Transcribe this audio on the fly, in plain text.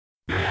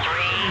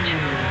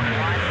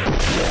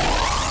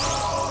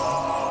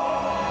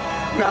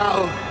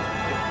Now,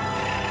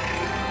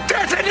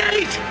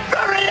 detonate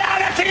the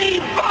reality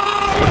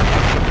bomb!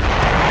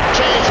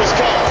 Change has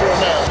come for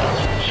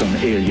America. Some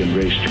alien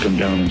race to come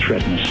down and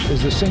threaten us.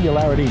 Is the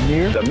singularity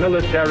near? The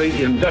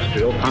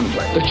military-industrial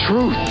complex. The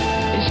truth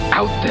is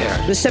out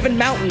there. The 7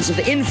 mountains of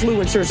the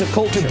influencers of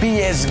culture. To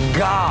be as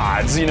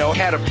gods,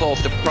 catapult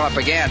to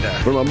propaganda.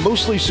 From a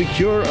mostly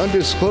secure,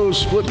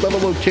 undisclosed split-level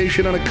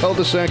location on a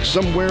cul-de-sac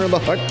somewhere in the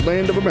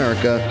heartland of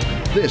America,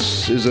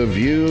 this is A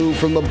View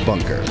from the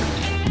Bunker.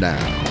 Now,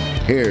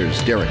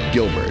 here's Derek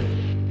Gilbert.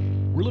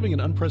 We're living in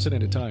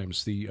unprecedented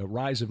times. The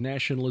rise of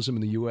nationalism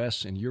in the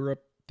U.S. and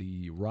Europe,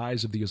 the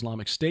rise of the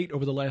Islamic State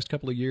over the last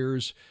couple of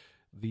years,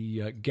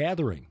 the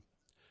gathering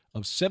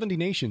of 70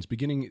 nations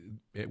beginning,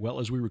 well,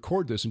 as we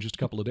record this in just a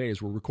couple of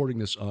days. We're recording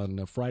this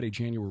on Friday,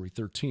 January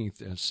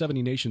 13th.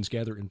 70 nations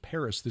gather in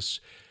Paris this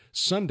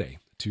Sunday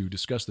to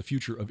discuss the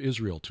future of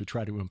Israel, to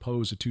try to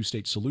impose a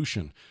two-state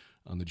solution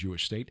on the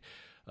Jewish state.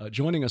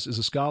 Joining us is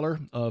a scholar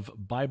of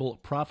Bible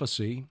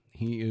prophecy.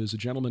 He is a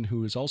gentleman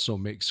who also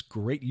makes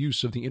great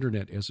use of the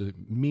internet as a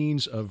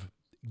means of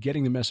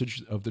getting the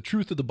message of the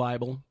truth of the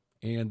Bible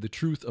and the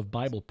truth of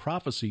Bible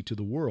prophecy to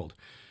the world.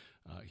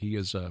 He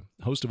is a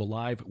host of a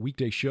live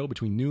weekday show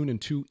between noon and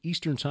 2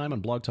 Eastern Time on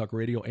Blog Talk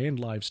Radio and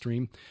live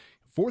stream.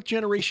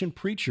 Fourth-generation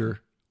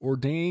preacher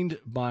ordained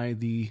by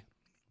the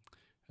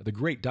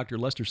great Dr.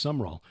 Lester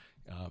Sumrall.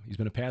 He's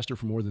been a pastor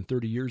for more than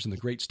 30 years in the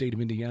great state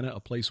of Indiana, a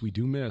place we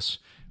do miss.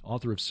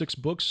 Author of 6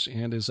 books,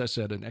 and as I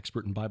said, an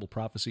expert in Bible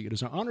prophecy. It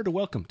is an honor to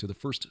welcome for the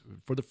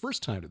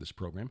first time to this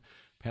program,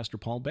 Pastor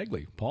Paul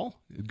Begley.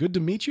 Paul, good to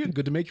meet you.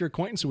 Good to make your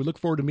acquaintance. We look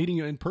forward to meeting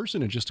you in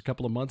person in just a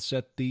couple of months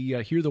at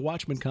the Hear the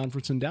Watchman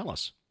conference in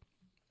Dallas.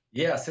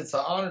 Yes, it's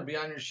an honor to be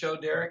on your show,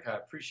 Derek. I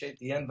appreciate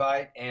the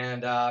invite,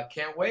 and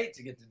can't wait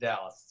to get to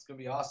Dallas. It's going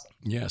to be awesome.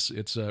 Yes,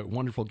 it's a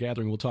wonderful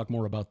gathering. We'll talk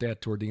more about that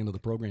toward the end of the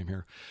program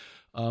here.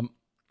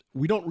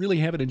 We don't really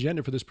have an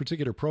agenda for this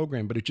particular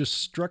program, but it just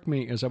struck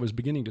me as I was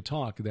beginning to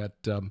talk that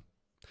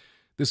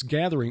this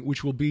gathering,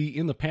 which will be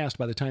in the past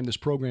by the time this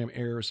program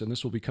airs, and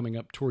this will be coming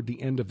up toward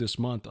the end of this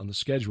month on the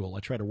schedule. I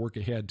try to work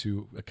ahead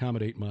to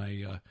accommodate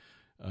my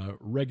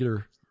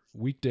regular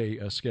weekday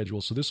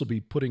schedule. So this will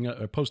be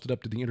posted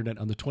up to the internet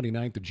on the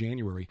 29th of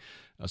January.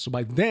 So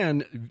by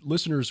then,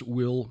 listeners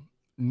will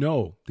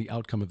know the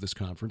outcome of this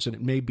conference, and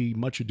it may be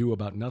much ado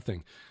about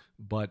nothing,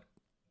 but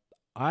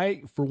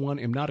I, for one,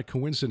 am not a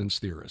coincidence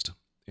theorist,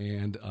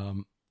 and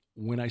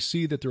when I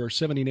see that there are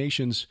 70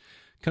 nations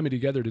coming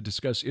together to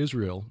discuss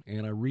Israel,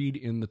 and I read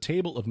in the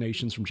table of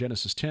nations from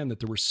Genesis 10 that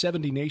there were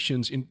 70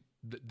 nations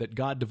that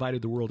God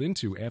divided the world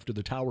into after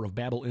the Tower of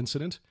Babel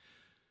incident,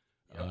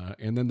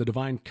 and then the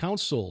divine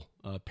council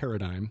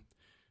paradigm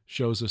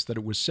shows us that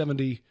it was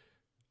 70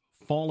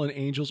 fallen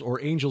angels,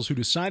 or angels who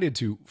decided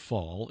to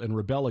fall and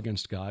rebel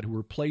against God, who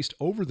were placed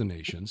over the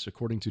nations,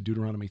 according to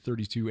Deuteronomy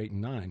 32, 8,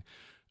 and 9.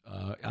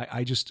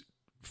 I just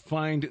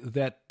find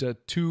that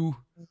too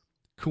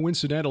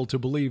coincidental to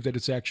believe that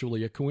it's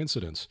actually a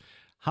coincidence.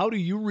 How do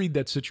you read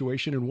that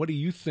situation, and what do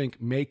you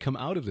think may come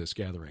out of this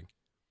gathering?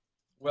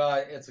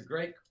 Well, it's a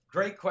great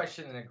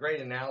question and a great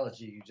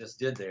analogy you just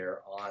did there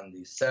on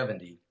the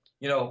 70.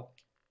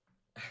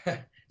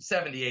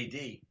 70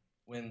 A.D.,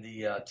 when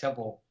the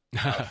temple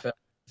fell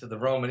to the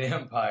Roman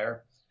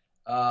Empire.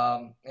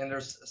 And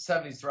there's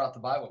 70s throughout the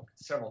Bible,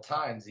 several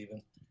times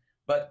even.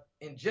 But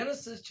in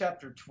Genesis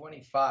chapter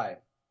 25,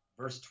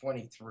 verse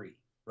 23,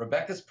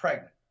 Rebekah's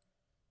pregnant.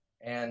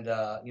 And,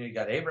 you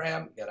got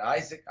Abraham, you got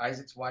Isaac.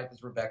 Isaac's wife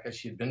is Rebekah.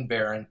 She had been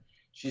barren.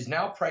 She's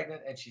now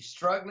pregnant, and she's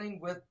struggling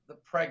with the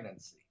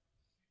pregnancy.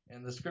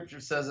 And the scripture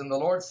says, "And the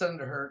Lord said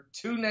unto her,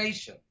 2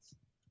 nations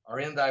are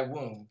in thy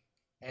womb,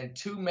 and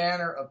 2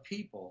 manner of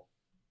people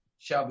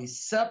shall be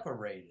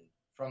separated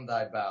from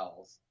thy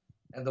bowels.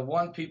 And the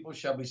one people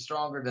shall be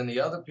stronger than the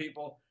other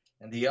people,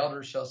 and the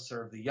elder shall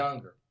serve the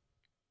younger."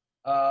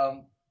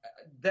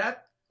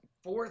 That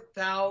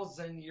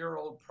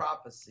 4,000-year-old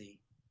prophecy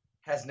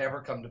has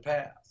never come to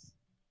pass.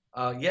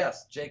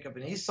 Yes, Jacob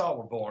and Esau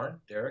were born,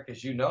 Derek,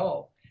 as you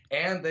know,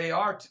 and they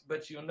are,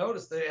 but you'll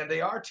notice they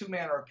are 2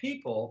 manner of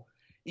people,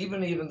 even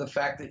the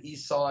fact that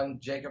Esau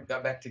and Jacob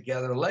got back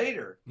together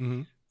later.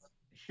 Mm-hmm.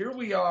 Here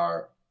we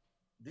are,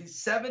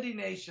 these 70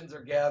 nations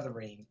are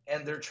gathering,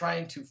 and they're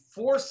trying to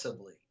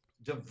forcibly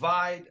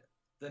divide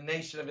the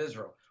nation of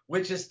Israel,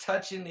 which is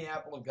touching the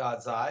apple of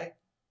God's eye.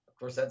 Of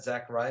course, that's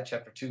Zechariah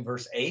chapter 2,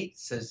 verse 8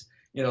 says,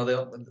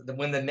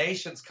 when the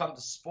nations come to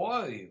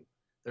spoil you,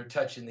 they're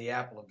touching the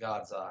apple of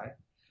God's eye.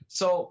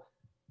 So,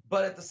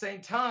 but at the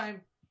same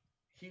time,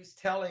 he's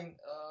telling,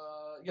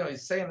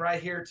 he's saying right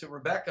here to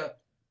Rebekah,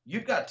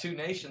 you've got 2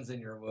 nations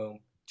in your womb,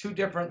 2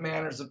 different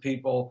manners of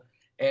people,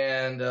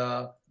 and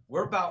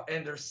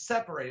and they're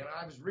separated. And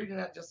I was reading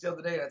that just the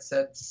other day, and it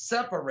said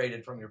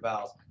separated from your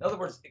bowels. In other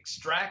words,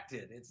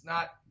 extracted. It's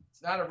not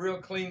a real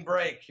clean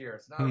break here.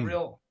 It's not a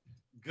real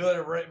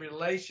good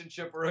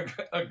relationship or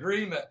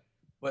agreement,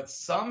 but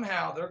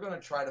somehow they're going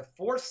to try to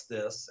force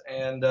this.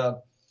 And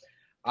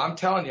I'm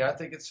telling you, I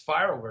think it's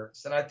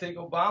fireworks. And I think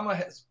Obama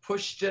has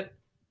pushed it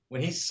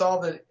when he saw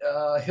that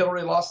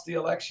Hillary lost the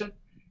election.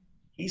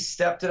 he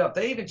stepped it up.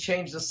 They even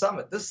changed the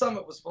summit. This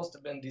summit was supposed to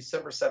have been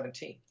December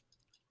 17th.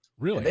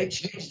 Really? And they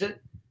changed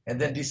it. And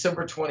then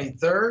December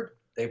 23rd,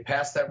 they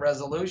passed that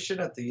resolution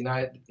at the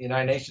United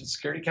Nations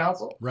Security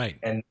Council. Right.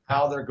 And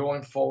now they're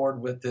going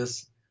forward with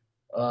this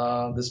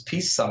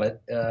peace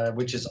summit,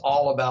 which is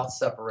all about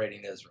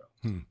separating Israel.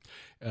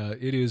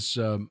 It is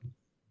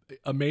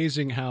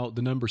amazing how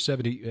the number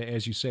 70,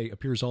 as you say,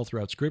 appears all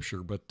throughout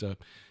Scripture, but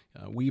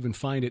we even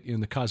find it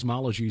in the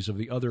cosmologies of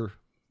the other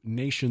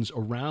nations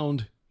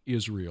around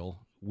Israel,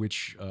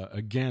 which,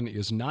 again,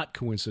 is not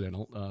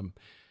coincidental.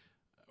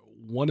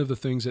 One of the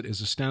things that has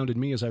astounded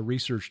me as I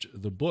researched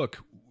the book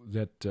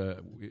that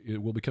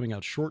it will be coming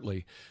out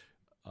shortly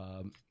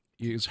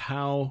is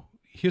how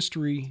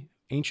history,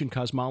 ancient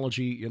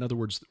cosmology, in other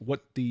words,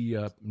 what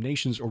the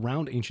nations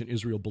around ancient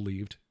Israel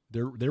believed,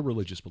 their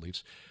religious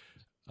beliefs,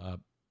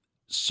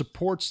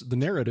 supports the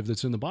narrative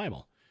that's in the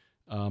Bible.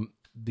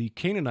 The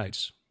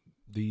Canaanites,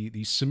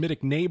 the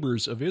Semitic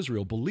neighbors of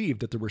Israel,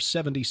 believed that there were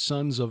 70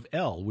 sons of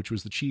El, which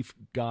was the chief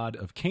god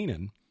of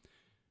Canaan.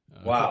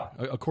 Wow!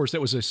 Of course,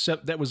 that was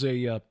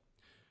a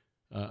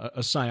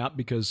psyop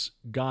because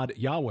God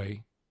Yahweh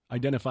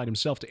identified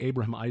Himself to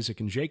Abraham, Isaac,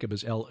 and Jacob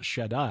as El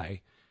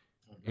Shaddai,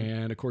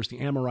 and of course, the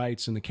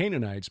Amorites and the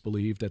Canaanites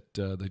believed that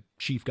the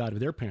chief god of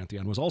their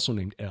pantheon was also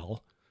named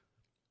El.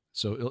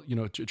 So,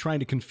 trying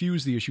to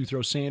confuse the issue,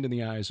 throw sand in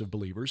the eyes of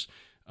believers.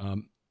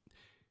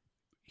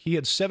 He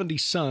had 70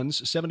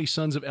 sons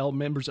of El,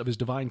 members of his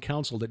divine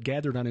council that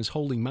gathered on his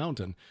holy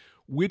mountain,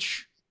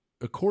 which,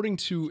 according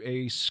to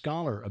a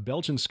scholar, a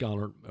Belgian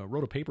scholar,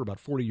 wrote a paper about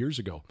 40 years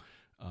ago.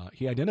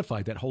 He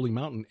identified that holy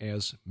mountain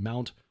as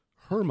Mount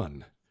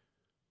Hermon,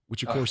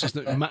 which, of course, is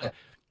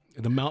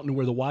the mountain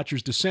where the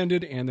Watchers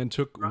descended and then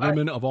took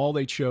women of all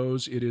they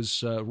chose. It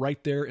is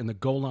right there in the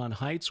Golan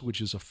Heights,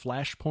 which is a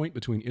flashpoint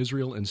between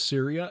Israel and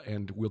Syria,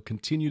 and will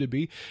continue to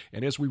be.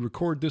 And as we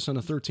record this on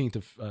the 13th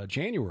of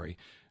January,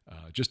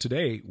 just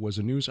today was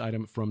a news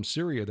item from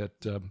Syria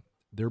that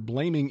they're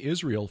blaming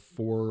Israel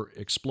for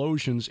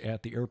explosions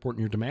at the airport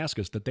near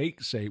Damascus that they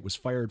say was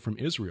fired from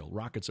Israel,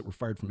 rockets that were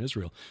fired from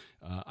Israel.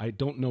 I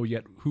don't know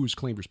yet who's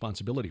claimed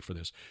responsibility for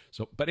this.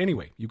 So, but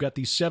anyway, you've got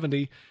these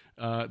 70,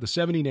 the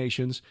 70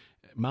 nations,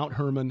 Mount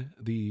Hermon,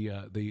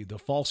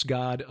 the false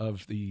god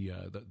of the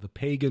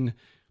pagan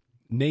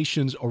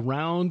nations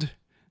around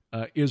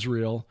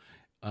Israel,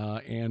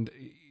 and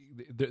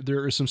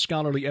there is some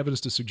scholarly evidence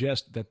to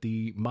suggest that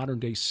the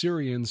modern-day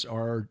Syrians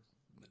are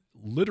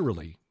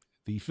literally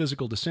the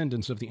physical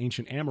descendants of the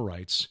ancient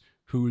Amorites,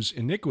 whose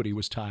iniquity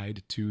was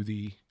tied to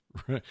the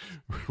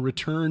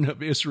return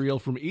of Israel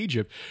from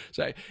Egypt.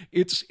 So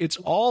it's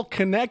all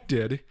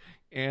connected,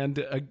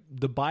 and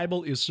the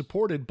Bible is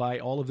supported by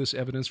all of this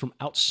evidence from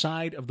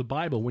outside of the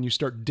Bible when you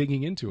start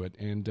digging into it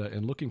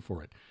and looking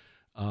for it.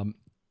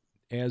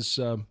 As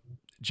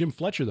Jim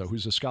Fletcher, though,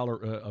 who's a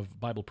scholar of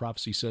Bible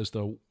prophecy, says,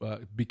 though,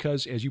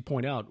 because, as you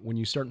point out, when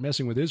you start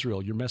messing with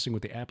Israel, you're messing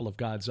with the apple of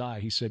God's eye.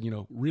 He said,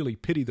 really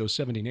pity those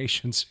 70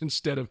 nations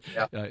instead of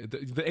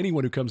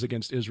anyone who comes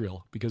against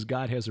Israel, because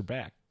God has their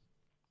back.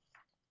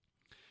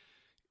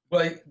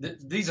 Well,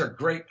 these are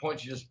great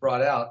points you just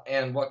brought out.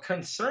 And what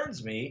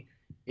concerns me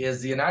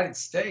is the United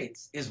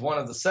States is one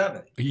of the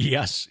 70.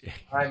 Yes.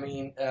 I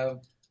mean,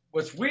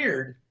 what's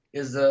weird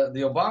is the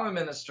Obama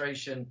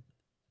administration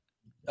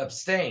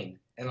abstained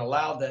and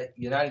allowed the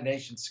United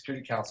Nations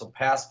Security Council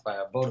passed by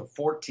a vote of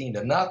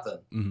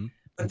 14-0,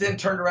 but then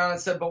turned around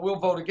and said, but we'll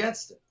vote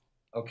against it.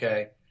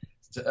 Okay.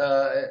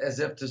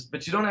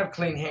 But you don't have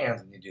clean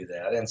hands when you do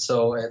that. And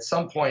so at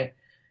some point,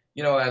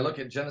 I look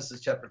at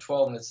Genesis chapter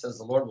 12 and it says,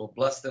 the Lord will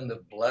bless them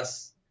that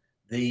bless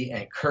thee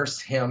and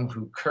curse him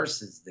who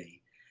curses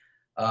thee.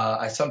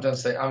 I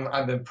sometimes say,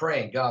 I've been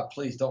praying, God,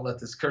 please don't let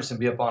this cursing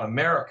be upon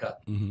America,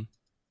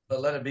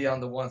 but let it be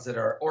on the ones that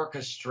are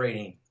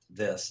orchestrating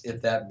this,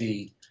 if that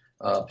be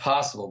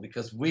possible,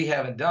 because we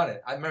haven't done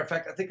it. As a matter of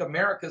fact, I think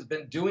America's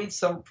been doing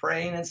some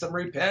praying and some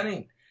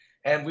repenting,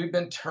 and we've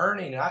been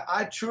turning.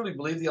 I truly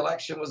believe the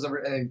election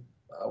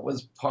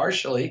was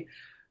partially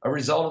a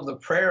result of the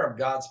prayer of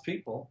God's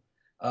people.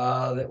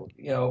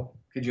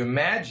 Could you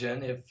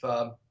imagine if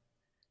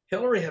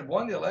Hillary had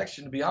won the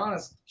election? To be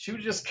honest, she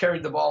would have just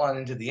carried the ball on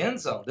into the end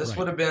zone. This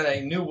would have been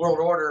a new world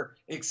order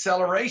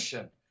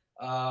acceleration.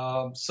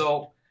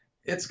 So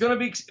it's going to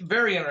be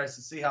very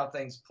interesting to see how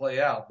things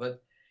play out.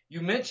 But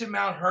you mentioned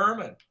Mount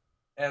Hermon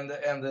and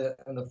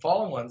the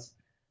fallen ones.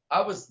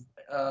 I was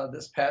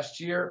this past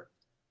year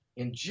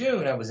in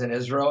June. I was in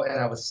Israel and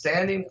I was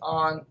standing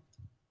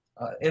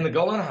in the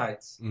Golan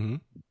Heights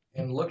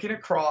and looking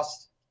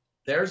across.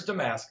 There's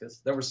Damascus.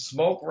 There was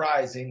smoke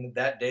rising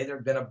that day. There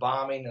had been a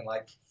bombing and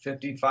like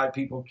 55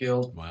 people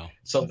killed. Wow!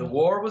 So the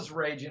war was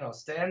raging. I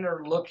was standing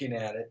there looking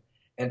at it,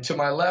 and to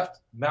my left,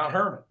 Mount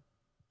Hermon.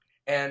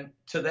 And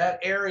to that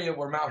area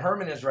where Mount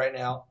Hermon is right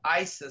now,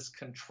 ISIS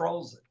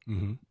controls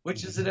it,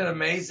 which isn't it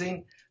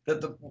amazing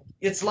that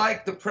it's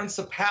like the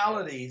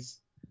principalities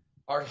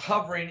are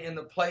hovering in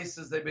the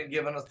places they've been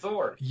given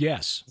authority.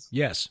 Yes.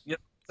 You know what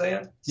I'm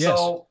saying? Yes.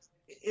 So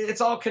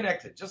it's all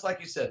connected. Just like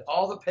you said,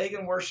 all the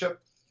pagan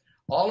worship,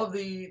 all of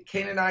the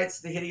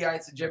Canaanites, the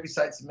Hittites, the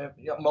Jebusites, the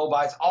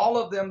Moabites, all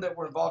of them that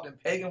were involved in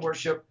pagan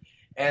worship,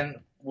 and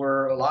a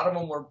lot of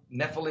them were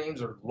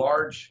Nephilims or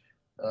large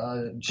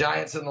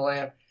giants in the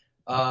land.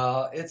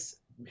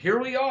 Here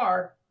we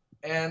are,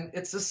 and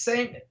it's the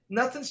same.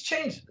 Nothing's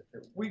changed.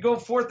 We go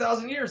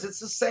 4,000 years. It's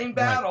the same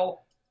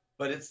battle,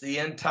 but it's the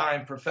end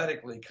time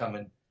prophetically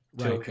coming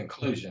to a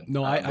conclusion.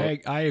 No,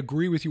 I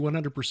agree with you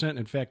 100%.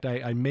 In fact,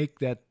 I make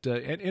that,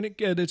 and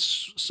again,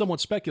 it's somewhat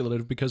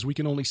speculative because we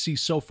can only see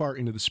so far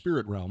into the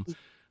spirit realm.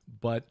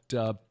 But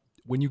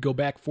when you go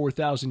back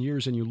 4,000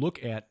 years and you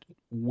look at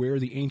where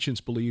the ancients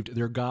believed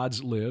their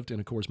gods lived, and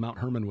of course Mount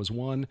Hermon was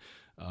one.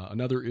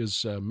 Another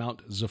is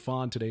Mount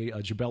Zaphon today,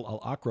 Jebel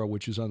al-Aqra,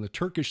 which is on the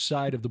Turkish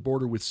side of the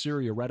border with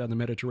Syria, right on the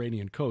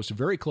Mediterranean coast,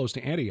 very close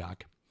to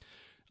Antioch.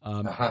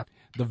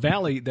 The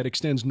valley that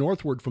extends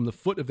northward from the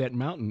foot of that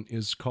mountain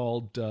is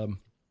called the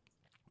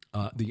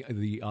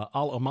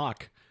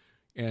Al-Amaq,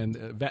 and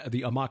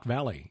the Amaq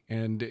Valley.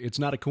 And it's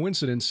not a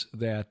coincidence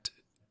that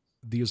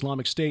the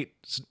Islamic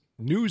State's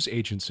news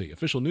agency,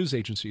 official news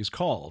agency, is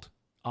called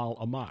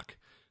Al-Amaq,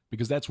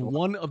 because that's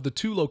one of the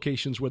two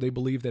locations where they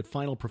believe that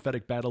final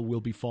prophetic battle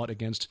will be fought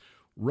against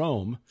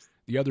Rome,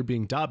 the other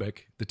being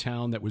Dabiq, the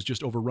town that was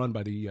just overrun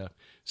by the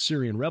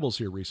Syrian rebels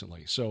here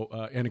recently. So,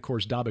 and of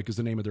course, Dabiq is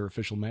the name of their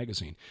official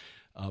magazine.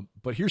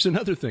 But here's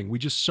another thing. We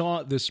just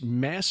saw this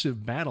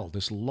massive battle,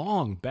 this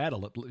long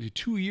battle,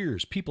 2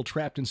 years, people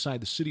trapped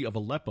inside the city of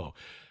Aleppo,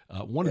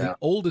 one of the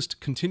oldest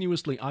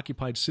continuously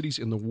occupied cities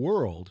in the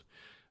world.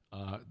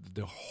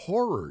 The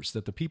horrors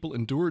that the people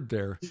endured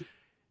there.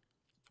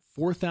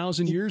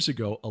 4,000 years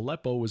ago,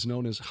 Aleppo was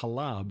known as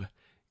Halab,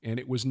 and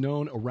it was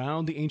known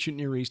around the ancient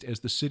Near East as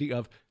the city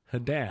of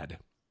Hadad.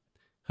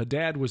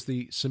 Hadad was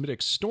the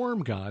Semitic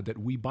storm god that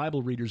we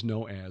Bible readers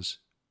know as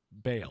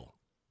Baal.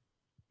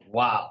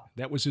 Wow.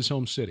 That was his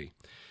home city.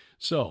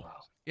 So,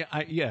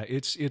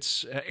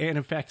 it's and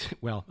in fact,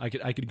 well, I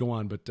could go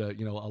on, but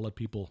I'll let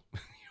people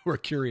who are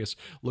curious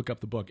look up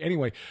the book.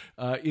 Anyway,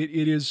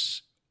 it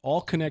is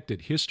all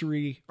connected: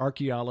 history,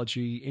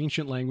 archaeology,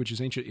 ancient languages,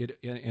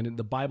 and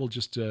the Bible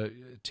just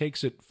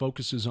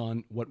focuses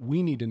on what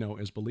we need to know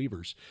as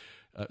believers.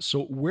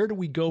 So where do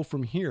we go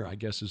from here, I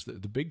guess, is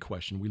the big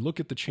question. We look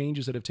at the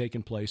changes that have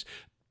taken place,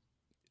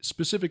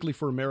 specifically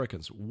for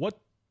Americans. What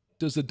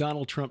does the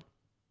Donald Trump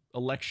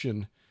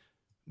election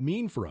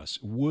mean for us?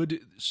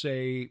 Would,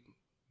 say,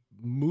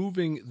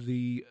 moving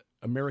the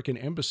American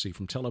embassy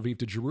from Tel Aviv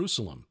to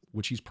Jerusalem,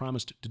 which he's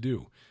promised to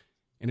do,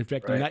 and in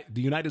fact,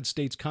 the United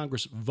States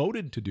Congress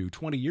voted to do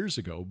 20 years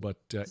ago, but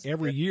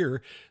every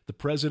year the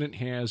president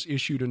has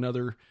issued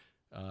another,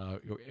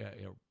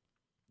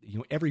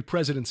 every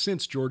president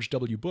since George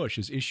W. Bush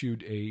has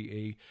issued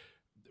a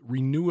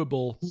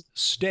renewable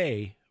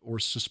stay or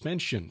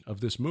suspension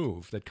of this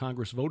move that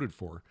Congress voted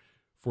for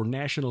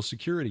national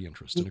security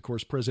interest. And of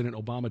course, President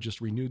Obama just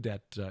renewed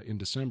that in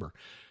December.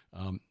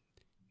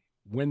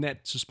 When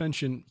that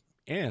suspension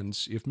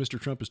ends, if Mr.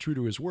 Trump is true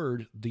to his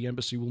word, the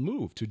embassy will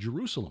move to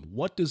Jerusalem.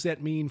 What does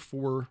that mean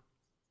for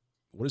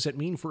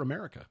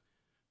America?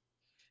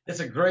 It's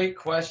a great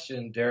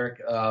question,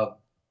 Derek.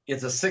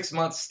 It's a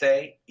 6-month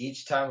stay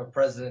each time a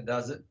president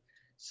does it.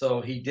 So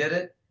he did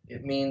it.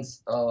 It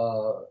means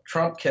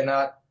Trump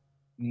cannot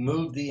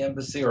move the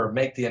embassy or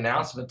make the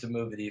announcement to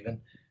move it even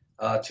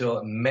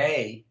till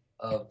May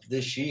of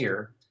this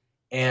year.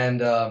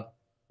 And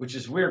which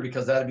is weird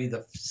because that would be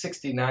the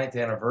 69th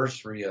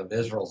anniversary of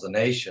Israel as a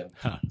nation.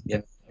 Huh.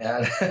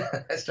 And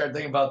I started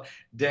thinking about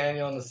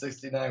Daniel and the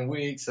 69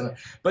 weeks.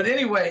 But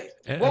anyway,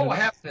 what will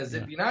happen is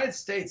if the United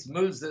States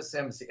moves this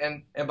embassy,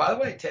 and by the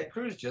way, Ted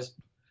Cruz just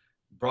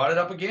brought it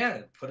up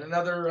again, put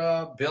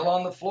another bill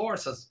on the floor,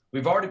 says,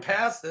 we've already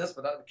passed this,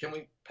 but can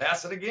we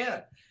pass it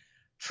again?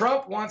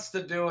 Trump wants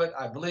to do it.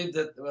 I believe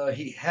that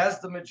he has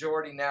the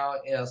majority now,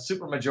 a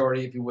super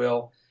majority, if you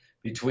will,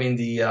 between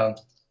the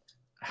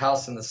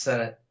House and the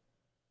Senate.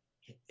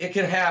 It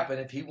can happen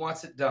if he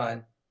wants it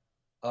done.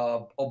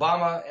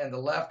 Obama and the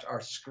left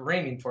are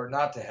screaming for it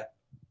not to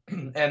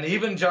happen. And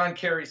even John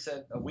Kerry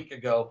said a week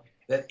ago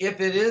that if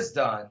it is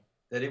done,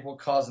 that it will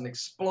cause an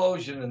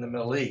explosion in the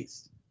Middle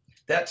East.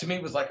 That to me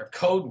was like a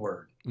code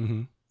word.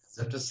 Mm-hmm.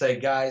 So to say,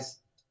 guys,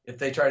 if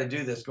they try to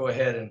do this, go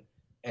ahead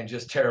and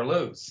just tear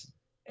loose.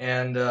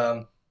 And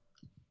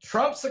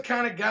Trump's the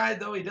kind of guy,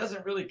 though, he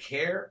doesn't really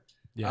care.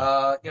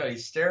 Yeah.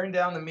 He's staring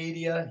down the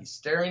media. He's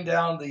staring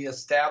down the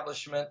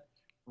establishment,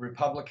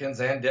 Republicans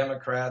and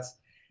Democrats.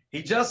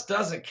 He just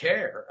doesn't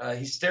care.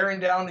 He's staring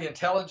down the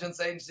intelligence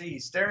agency.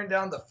 He's staring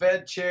down the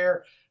Fed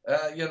chair,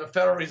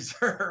 Federal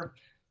Reserve.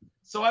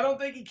 So I don't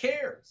think he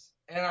cares.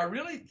 And I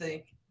really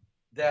think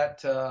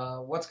that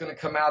what's going to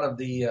come out of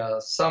the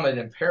summit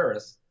in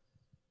Paris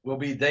will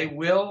be they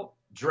will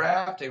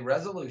draft a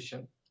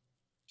resolution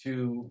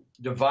to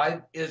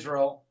divide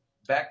Israel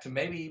back to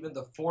maybe even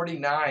the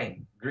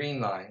 49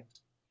 green line.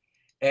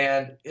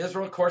 And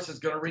Israel, of course, is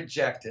going to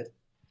reject it.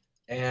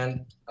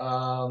 And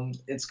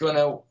it's going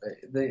to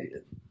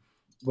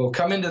we'll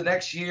come into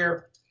next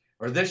year,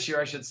 or this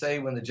year, I should say,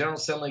 when the General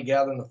Assembly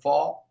gather in the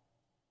fall.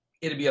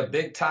 It'll be a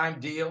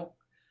big-time deal.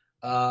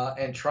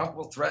 and Trump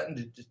will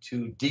threaten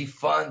to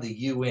defund the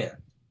UN.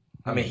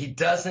 I mean, he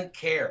doesn't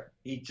care.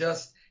 He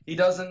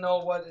doesn't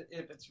know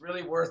if it's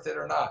really worth it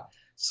or not.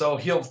 So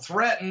he'll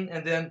threaten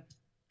and then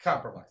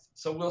compromise.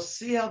 So we'll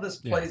see how this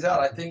plays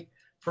out. I think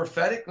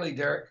prophetically,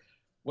 Derek,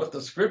 what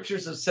the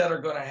scriptures have said are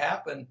going to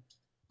happen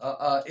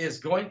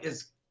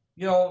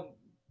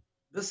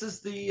this is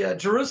the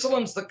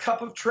Jerusalem's the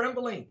cup of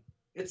trembling.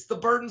 It's the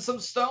burdensome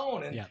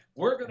stone. And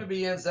we're going to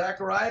be in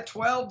Zechariah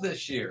 12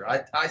 this year.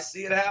 I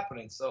see it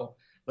happening. So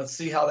let's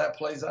see how that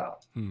plays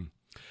out.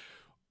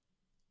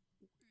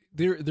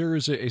 There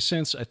is a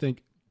sense, I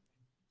think,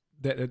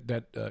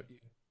 that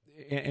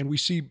and we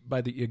see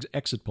by the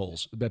exit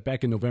polls that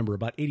back in November,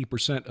 about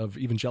 80% of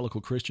evangelical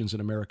Christians in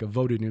America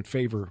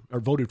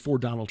voted for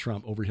Donald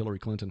Trump over Hillary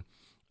Clinton.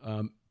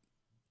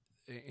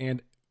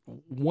 And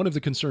one of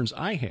the concerns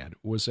I had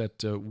was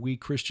that we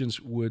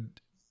Christians would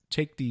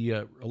take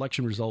the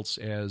election results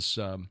as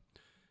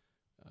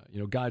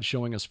God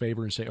showing us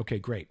favor and say, okay,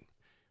 great,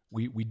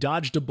 we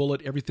dodged a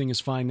bullet, everything is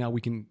fine now,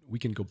 we can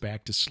go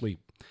back to sleep.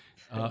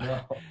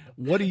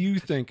 What do you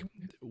think?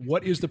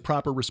 What is the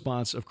proper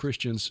response of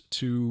Christians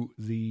to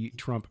the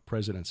Trump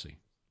presidency?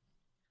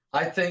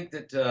 I think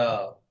that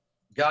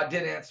God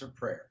did answer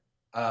prayer.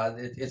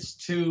 It's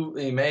too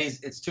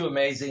amazing. It's too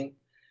amazing.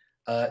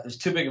 It was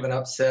too big of an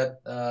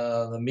upset.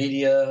 The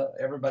media,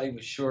 everybody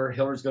was sure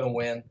Hillary's going to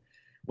win.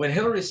 When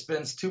Hillary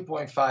spends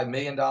 $2.5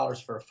 million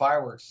for a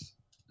fireworks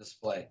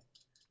display,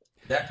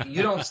 that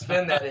you don't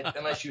spend that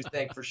unless you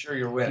think for sure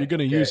you're winning. You're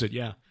going to use it,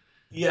 yeah.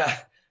 Yeah,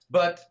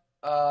 but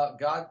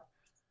God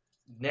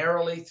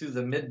narrowly through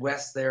the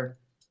Midwest there,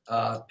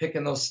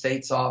 picking those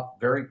states off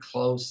very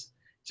close,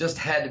 just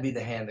had to be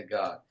the hand of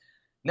God.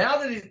 Now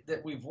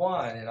that we've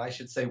won, and I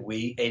should say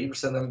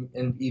 80% of them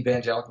in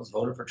evangelicals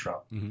voted for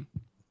Trump. Mm-hmm.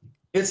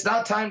 It's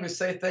not time to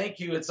say thank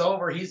you. It's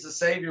over. He's the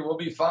savior. We'll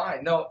be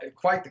fine. No,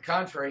 quite the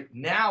contrary.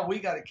 Now we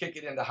got to kick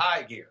it into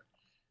high gear.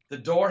 The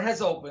door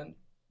has opened,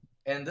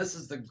 and this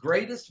is the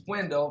greatest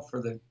window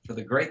for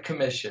the Great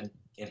Commission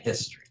in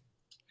history.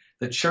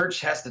 The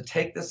church has to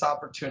take this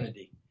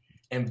opportunity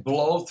and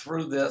blow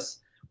through this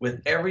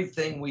with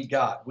everything we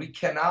got. We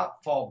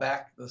cannot fall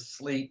back to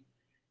sleep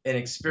and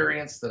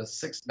experience the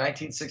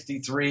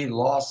 1963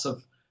 loss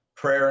of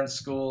prayer in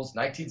schools,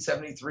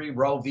 1973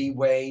 Roe v.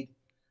 Wade,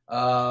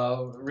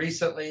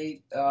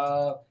 recently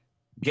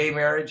gay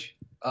marriage.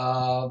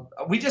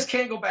 We just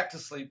can't go back to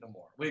sleep no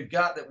more. We've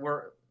got that.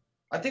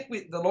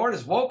 The Lord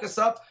has woke us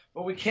up,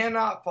 but we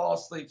cannot fall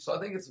asleep. So I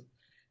think it's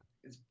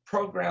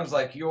programs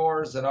like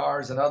yours and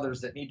ours and others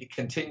that need to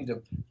continue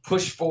to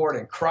push forward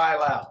and cry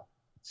loud.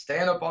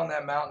 Stand up on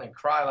that mountain and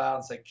cry loud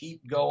and say,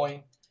 keep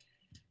going.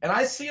 And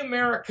I see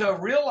America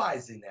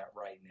realizing that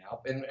right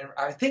now. And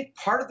I think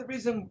part of the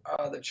reason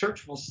the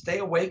church will stay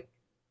awake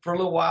for a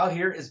little while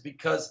here is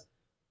because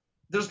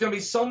there's going to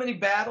be so many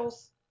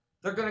battles.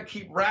 They're going to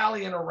keep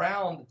rallying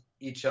around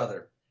each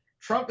other.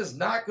 Trump is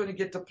not going to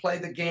get to play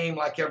the game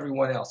like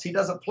everyone else. He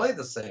doesn't play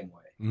the same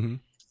way. Mm-hmm.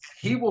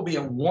 He will be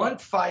in one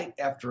fight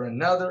after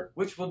another,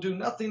 which will do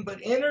nothing but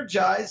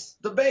energize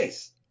the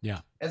base. Yeah.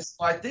 And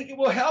so I think it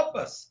will help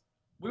us.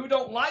 We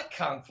don't like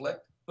conflict,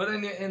 but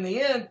in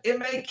the end, it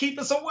may keep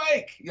us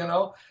awake,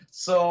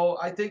 So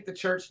I think the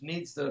church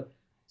needs to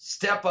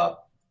step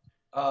up,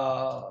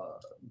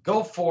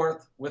 go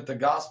forth with the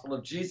gospel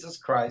of Jesus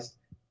Christ.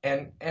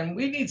 And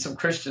we need some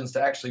Christians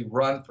to actually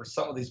run for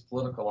some of these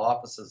political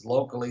offices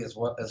locally as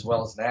well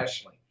as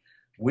nationally.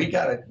 We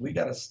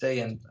gotta stay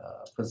in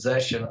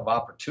possession of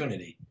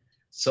opportunity.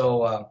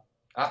 So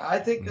I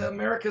think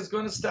America is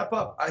going to step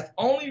up.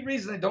 Only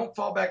reason they don't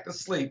fall back to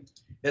sleep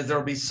is there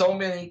will be so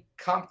many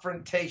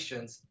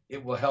confrontations.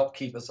 It will help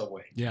keep us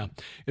awake. Yeah,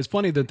 it's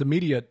funny that the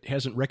media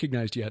hasn't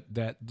recognized yet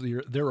that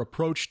their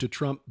approach to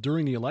Trump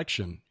during the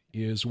election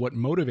is what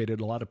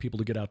motivated a lot of people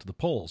to get out to the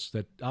polls.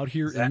 That out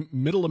here in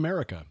middle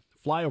America,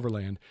 flyover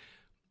land,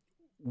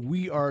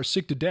 we are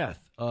sick to death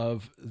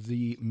of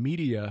the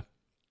media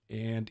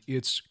and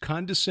its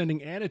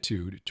condescending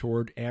attitude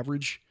toward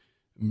average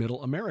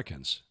middle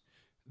Americans.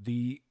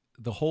 The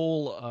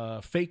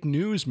whole fake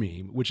news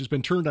meme, which has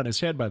been turned on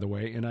its head, by the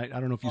way, and I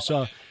don't know if you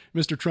saw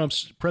Mr.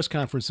 Trump's press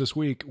conference this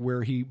week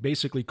where he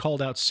basically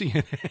called out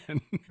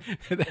CNN.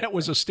 That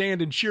was a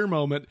stand and cheer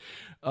moment.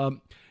 But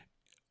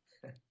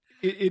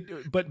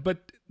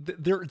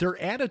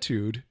their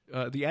attitude,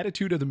 the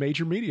attitude of the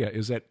major media,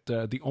 is that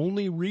the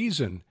only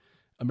reason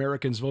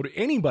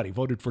anybody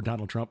voted for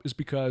Donald Trump is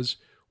because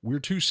we're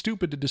too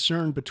stupid to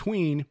discern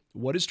between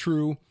what is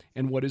true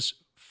and what is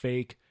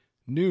fake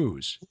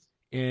news.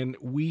 And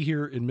we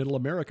here in middle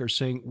America are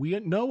saying we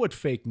know what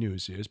fake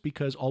news is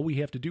because all we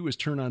have to do is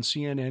turn on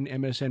CNN,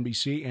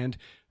 MSNBC,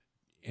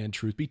 and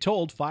truth be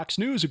told, Fox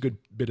News a good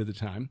bit of the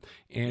time.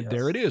 And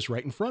there it is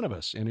right in front of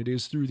us. And it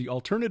is through the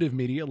alternative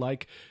media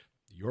like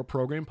your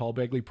program, Paul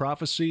Begley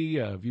Prophecy,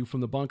 View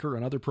from the Bunker,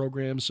 and other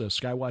programs,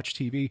 Skywatch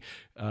TV,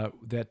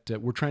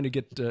 that we're trying to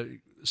get,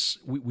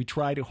 we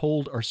try to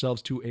hold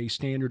ourselves to a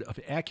standard of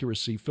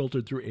accuracy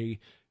filtered through a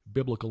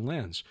biblical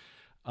lens.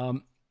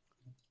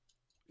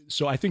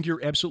 So I think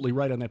you're absolutely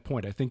right on that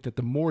point. I think that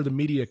the more the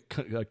media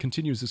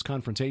continues this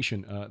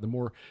confrontation, the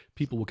more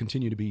people will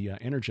continue to be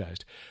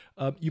energized.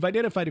 You've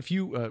identified a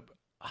few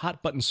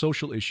hot button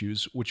social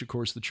issues, which of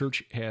course the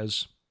church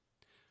has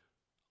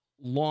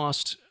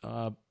lost.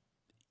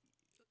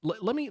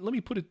 Let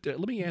me put it.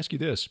 Let me ask you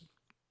this,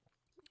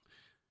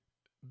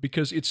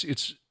 because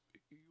it's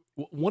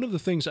one of the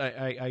things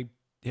I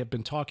have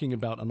been talking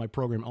about on my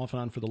program off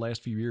and on for the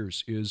last few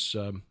years is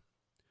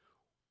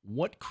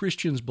what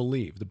Christians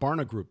believe. The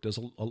Barna Group does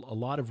a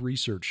lot of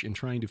research in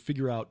trying to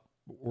figure out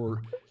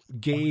or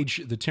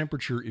gauge the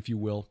temperature, if you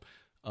will,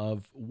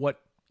 of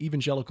what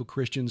evangelical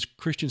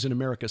Christians in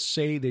America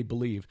say they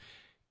believe.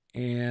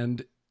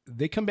 And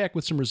they come back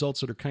with some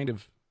results that are kind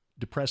of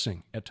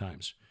depressing at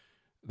times.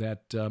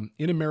 That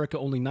in America,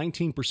 only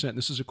 19%,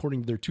 this is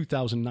according to their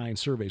 2009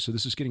 survey, so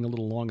this is getting a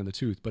little long in the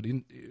tooth, but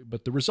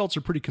the results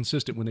are pretty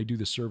consistent when they do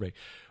this survey.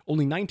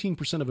 Only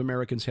 19% of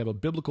Americans have a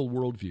biblical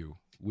worldview,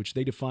 which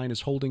they define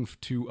as holding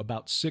to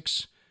about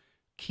 6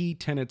 key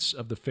tenets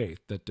of the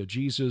faith: that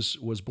Jesus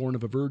was born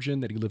of a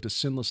virgin, that he lived a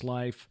sinless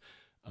life,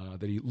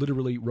 that he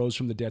literally rose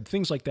from the dead,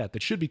 things like that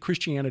should be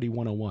Christianity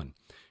 101.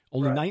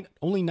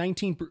 Only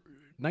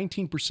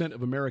 19%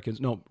 of Americans,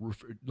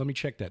 let me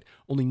check that.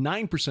 Only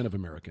 9% of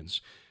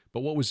Americans. But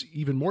what was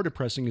even more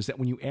depressing is that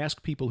when you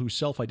ask people who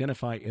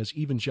self-identify as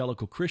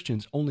evangelical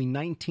Christians, only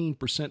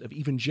 19% of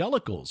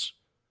evangelicals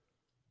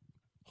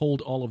hold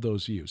all of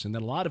those views. And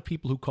then a lot of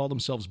people who call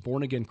themselves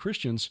born-again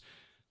Christians,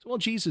 well,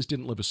 Jesus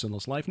didn't live a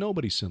sinless life.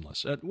 Nobody's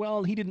sinless.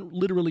 Well, he didn't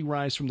literally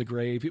rise from the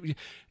grave.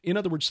 In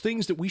other words,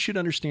 things that we should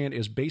understand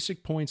as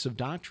basic points of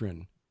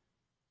doctrine,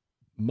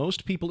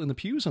 most people in the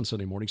pews on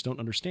Sunday mornings don't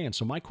understand.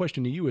 So my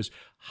question to you is,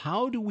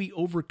 how do we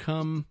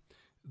overcome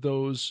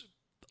those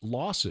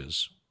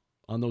losses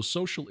on those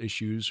social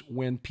issues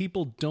when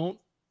people don't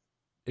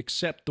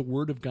accept the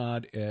Word of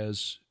God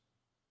as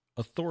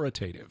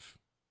authoritative?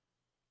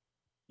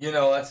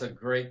 That's a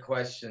great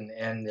question.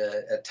 And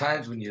at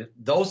times when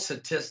those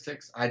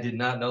statistics, I did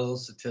not know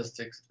those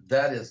statistics.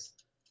 That is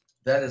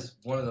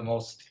one of the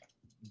most.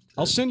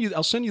 I'll send you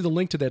the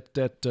link to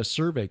that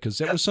survey, because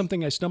that was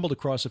something I stumbled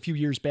across a few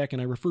years back,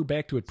 and I refer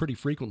back to it pretty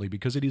frequently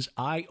because it is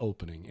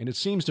eye-opening. And it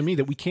seems to me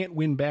that we can't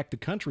win back the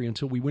country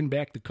until we win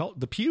back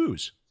the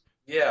pews.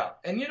 Yeah,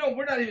 and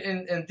we're not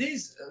even in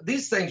these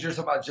things. You're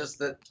talking about just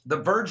the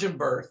virgin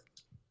birth.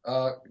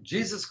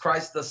 Jesus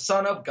Christ, the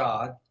Son of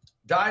God,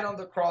 died on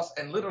the cross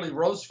and literally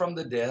rose from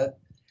the dead,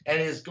 and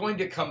is going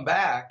to come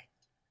back.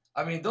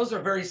 I mean, those are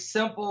very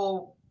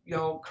simple.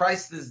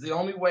 Christ is the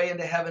only way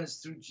into heaven is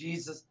through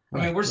Jesus.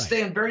 I mean, we're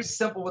staying very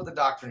simple with the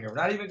doctrine here. We're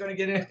not even going to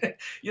get in,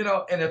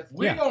 and if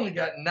we've only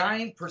got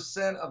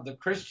 9% of the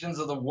Christians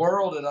of the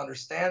world that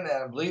understand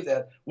that and believe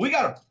that, we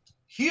got a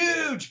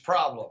huge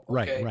problem.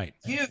 Okay? Right.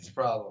 Huge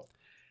problem.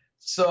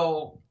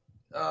 So,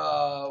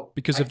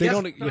 because if they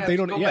don't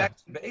go back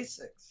to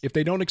basics. If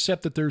they don't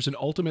accept that there's an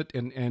ultimate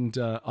and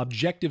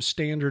objective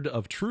standard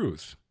of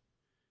truth,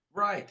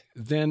 right,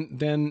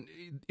 then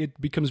it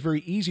becomes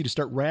very easy to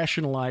start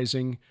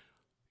rationalizing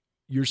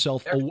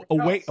yourself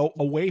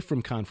away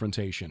from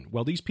confrontation.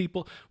 Well, these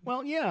people,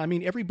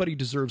 everybody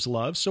deserves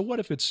love. So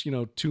what if it's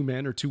 2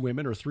 men or 2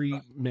 women or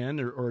 3 men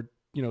or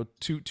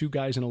two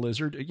guys and a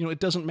lizard? It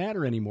doesn't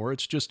matter anymore.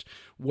 It's just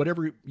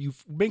whatever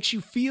makes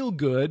you feel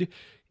good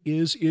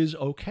is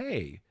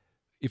okay.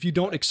 If you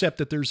don't accept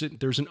that there's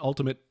an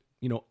ultimate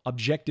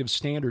objective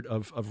standard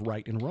of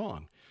right and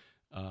wrong.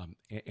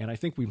 And I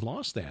think we've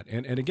lost that.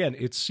 And again,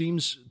 it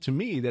seems to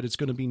me that it's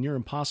going to be near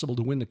impossible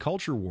to win the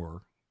culture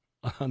war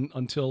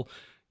until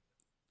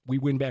we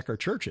win back our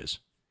churches.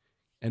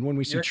 And when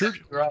we see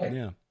church, right.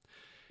 Yeah.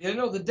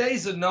 The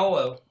days of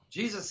Noah,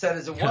 Jesus said,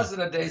 as it was in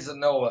the days of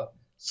Noah,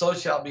 so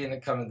shall be in the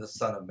coming of the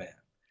Son of Man.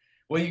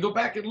 Well, you go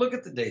back and look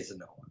at the days of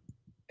Noah,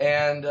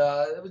 and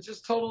it was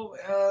just total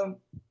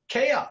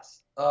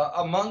chaos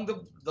among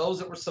those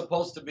that were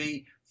supposed to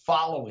be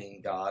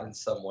following God in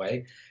some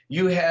way.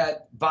 You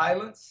had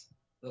violence.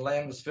 The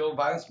land was filled with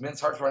violence.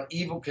 Men's hearts were on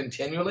evil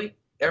continually.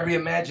 Every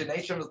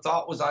imagination of the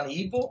thought was on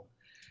evil.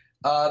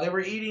 They were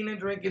eating and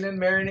drinking and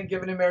marrying and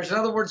giving in marriage. In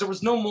other words, there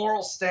was no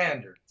moral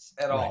standards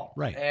at all.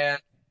 Right.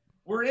 And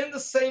we're in the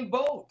same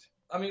boat.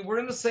 I mean, we're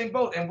in the same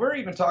boat. And we're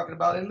even talking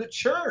about in the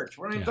church.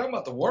 We're not even talking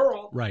about the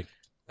world. Right.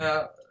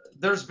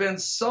 There's been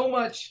so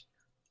much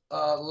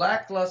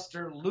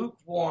lackluster,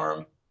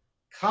 lukewarm,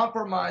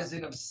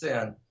 compromising of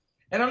sin.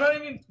 And I'm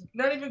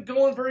not even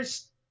going very.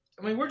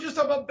 We're just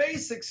talking about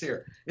basics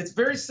here. It's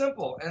very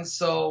simple, and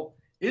so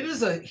it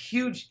is a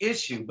huge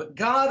issue. But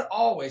God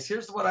always,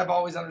 here's what I've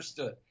always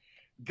understood: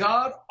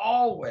 God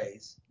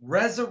always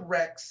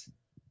resurrects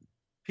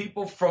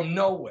people from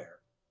nowhere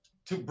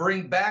to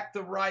bring back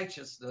the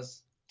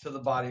righteousness to the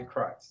body of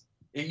Christ.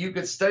 You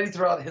could study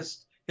throughout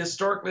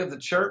historically of the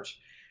church.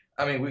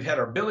 I mean, we've had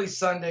our Billy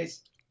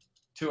Sundays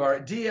to our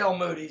D.L.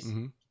 Moody's.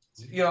 Mm-hmm.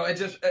 It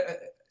just.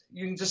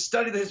 You can just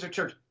study the history of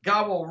church.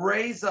 God will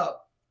raise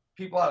up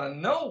people out of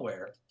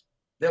nowhere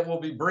that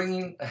will be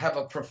have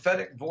a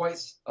prophetic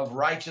voice of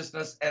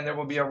righteousness, and there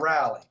will be a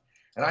rally.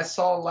 And I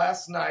saw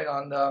last night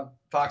on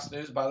Fox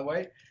News, by the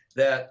way,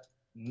 that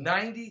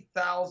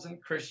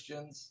 90,000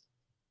 Christians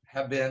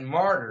have been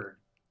martyred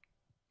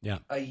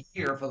a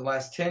year for the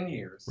last 10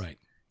 years. Right.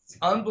 It's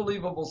an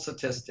unbelievable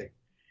statistic.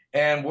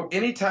 And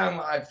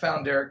anytime I've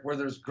found, Derek, where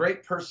there's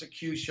great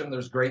persecution,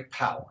 there's great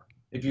power.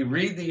 If you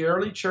read the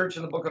early church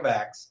in the book of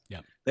Acts,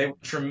 they were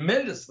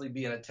tremendously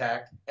being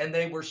attacked, and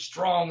they were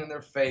strong in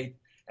their faith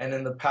and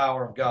in the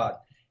power of God.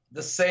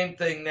 The same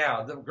thing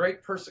now. The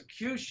great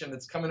persecution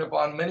that's coming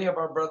upon many of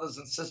our brothers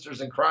and sisters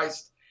in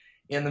Christ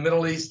in the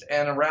Middle East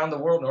and around the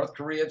world, North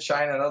Korea,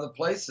 China, and other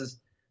places,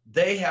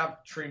 they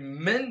have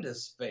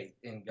tremendous faith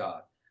in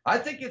God. I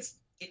think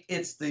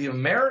it's the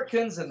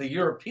Americans and the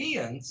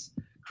Europeans,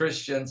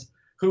 Christians,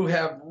 who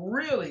have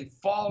really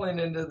fallen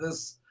into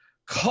this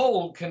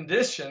cold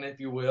condition, if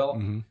you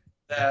will,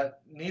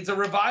 that needs a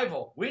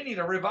revival. We need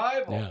a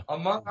revival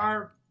among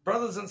our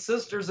brothers and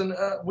sisters, and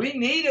we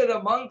need it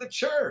among the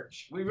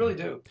church. We really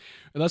do.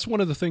 And that's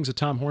one of the things that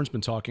Tom Horn's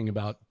been talking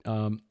about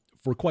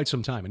for quite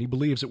some time, and he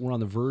believes that we're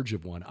on the verge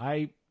of one.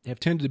 I have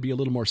tended to be a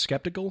little more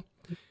skeptical,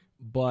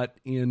 but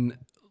in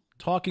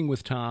talking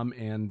with Tom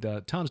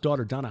and Tom's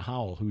daughter, Donna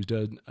Howell, who's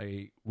done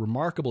a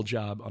remarkable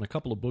job on a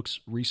couple of books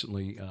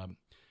recently,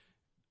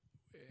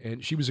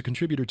 and she was a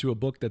contributor to a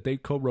book that they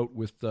co-wrote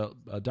with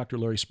Dr.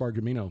 Larry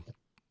Spargamino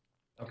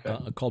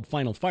called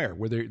Final Fire,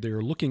 where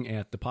they're looking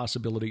at the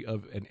possibility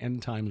of an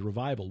end times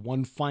revival,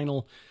 one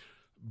final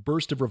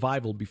burst of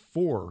revival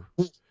before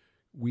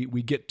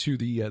we get to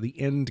the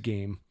end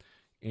game.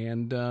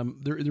 And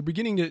they're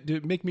beginning to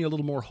make me a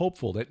little more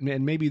hopeful that,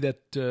 and maybe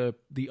that the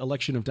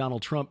election of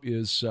Donald Trump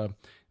is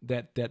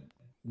that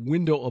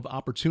window of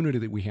opportunity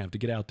that we have to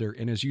get out there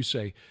and, as you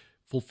say,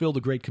 fulfill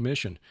the Great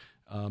Commission.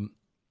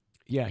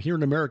 Here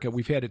in America,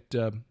 we've had it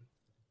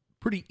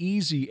pretty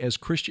easy as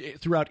Christian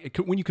throughout.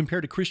 When you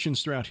compare to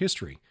Christians throughout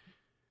history,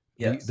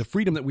 the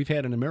freedom that we've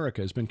had in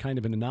America has been kind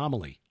of an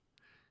anomaly.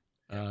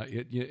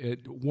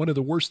 One of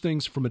the worst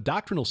things from a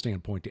doctrinal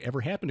standpoint to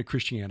ever happen to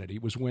Christianity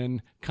was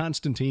when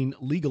Constantine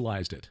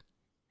legalized it.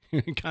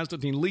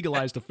 Constantine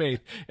legalized the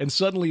faith, and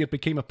suddenly it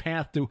became a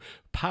path to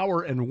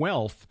power and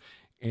wealth.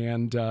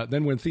 And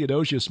then when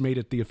Theodosius made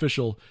it the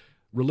official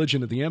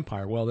religion of the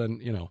empire, well, then,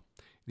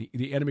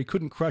 the enemy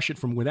couldn't crush it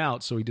from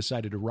without, so he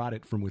decided to rot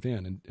it from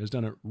within, and has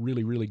done a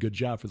really, really good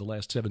job for the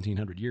last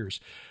 1,700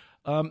 years.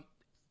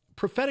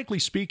 Prophetically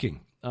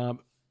speaking,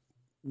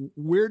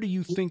 where do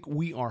you think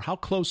we are? How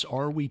close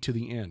are we to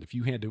the end, if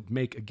you had to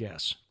make a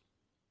guess?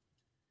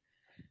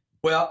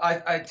 Well,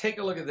 I take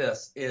a look at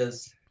this.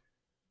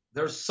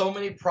 There's so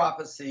many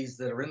prophecies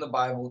that are in the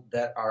Bible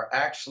that are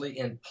actually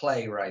in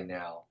play right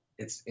now.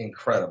 It's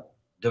incredible.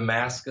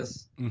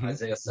 Damascus,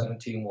 Isaiah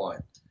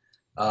 17:1.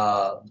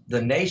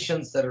 The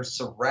nations that are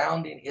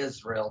surrounding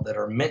Israel that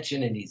are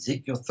mentioned in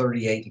Ezekiel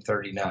 38 and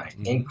 39.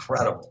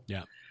 Incredible.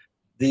 Yeah.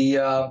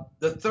 The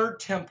third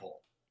temple.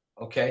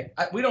 Okay,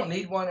 we don't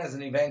need one as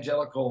an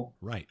evangelical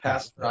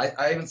pastor.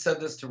 I even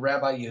said this to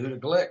Rabbi Yehuda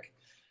Glick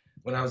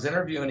when I was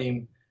interviewing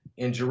him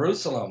in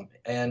Jerusalem,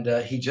 and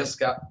he just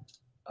got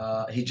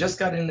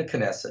into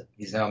Knesset.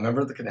 He's now a member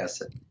of the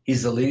Knesset.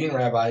 He's the leading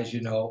rabbi, as you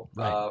know,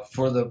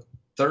 for the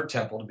third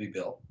temple to be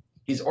built.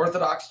 He's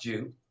Orthodox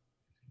Jew.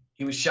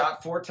 He was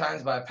shot 4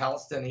 times by a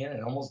Palestinian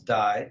and almost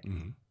died.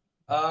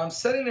 I'm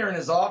sitting there in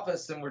his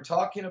office, and we're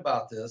talking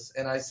about this,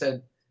 and I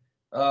said,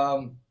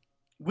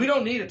 we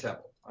don't need a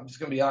temple. I'm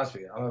just going to be honest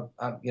with you.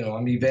 I'm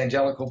an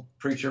evangelical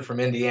preacher from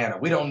Indiana.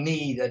 We don't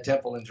need a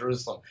temple in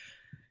Jerusalem.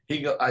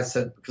 I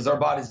said, because our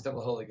body's the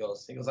temple of the Holy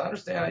Ghost. He goes, I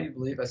understand how you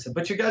believe. I said,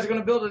 but you guys are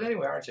going to build it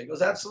anyway, aren't you? He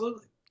goes,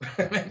 absolutely.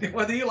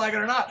 Whether you like it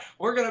or not,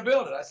 we're going to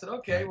build it. I said,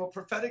 okay, well,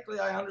 prophetically,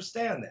 I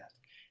understand that.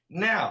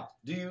 Now,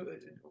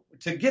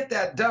 to get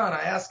that done,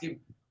 I asked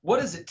him, what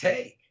does it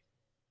take?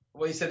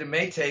 Well, he said, it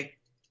may take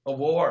a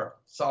war,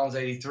 Psalms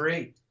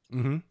 83.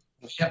 We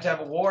have to have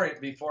a war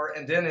before,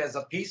 and then as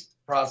a peace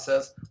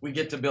process, we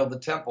get to build the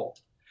temple.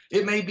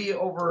 It may be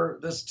over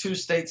this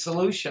 2-state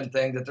solution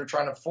thing that they're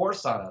trying to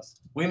force on us.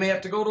 We may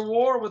have to go to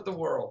war with the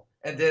world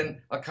and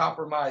then a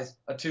compromise,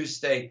 a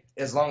 2-state,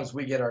 as long as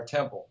we get our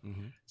temple.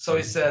 So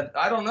he said,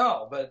 I don't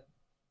know, but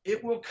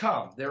it will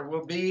come. There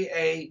will be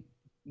a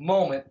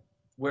moment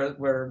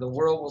where the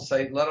world will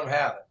say, let them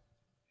have it.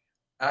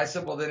 I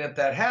said, well, then if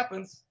that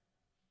happens,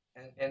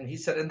 and he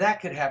said, and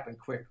that could happen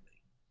quickly.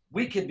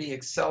 We could be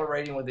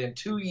accelerating within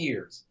 2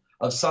 years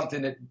of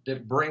something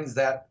that brings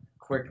that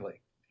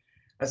quickly.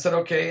 I said,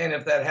 okay, and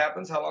if that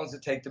happens, how long does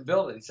it take to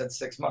build it? He said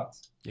 6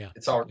 months. Yeah.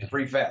 It's already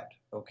prefabbed.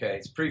 Okay,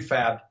 it's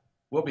prefabbed.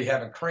 We'll be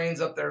having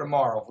cranes up there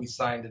tomorrow if we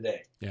sign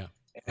today. Yeah.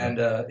 And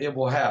it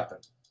will happen.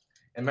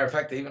 As a matter of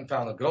fact, they even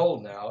found the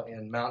gold now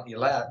in Mount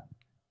Elat,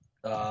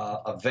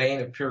 a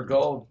vein of pure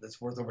gold that's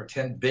worth over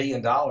 $10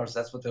 billion.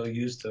 That's what they'll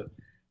use to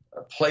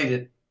plate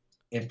it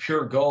in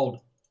pure gold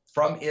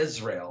from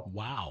Israel.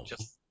 Wow.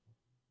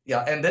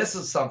 And this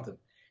is something.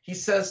 He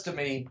says to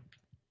me,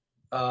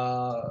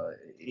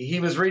 he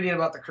was reading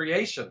about the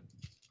creation.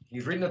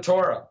 He's reading the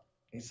Torah.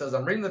 He says,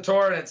 I'm reading the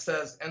Torah, and it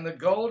says, and the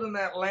gold in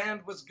that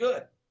land was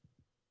good.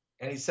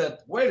 And he said,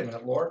 wait a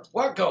minute, Lord,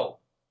 what gold?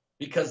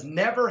 Because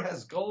never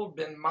has gold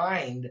been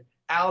mined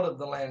out of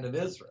the land of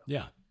Israel.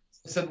 Yeah.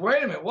 He said,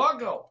 wait a minute, what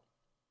goal?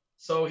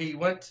 So he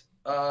went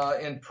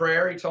in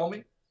prayer, he told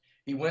me.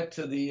 He went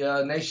to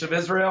the nation of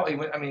Israel. He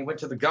went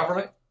to the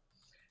government,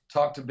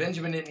 talked to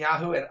Benjamin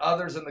Netanyahu and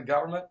others in the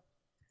government,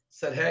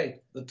 said,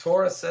 hey, the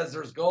Torah says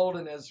there's gold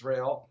in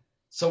Israel,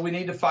 so we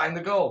need to find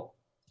the gold.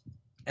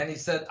 And he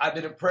said, I've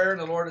been in prayer, and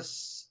the Lord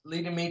is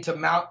leading me to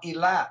Mount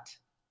Elat.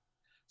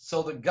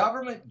 So the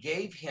government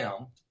gave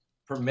him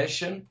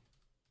permission,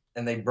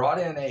 and they brought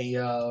in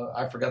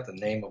I forgot the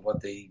name of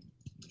what the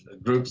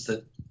groups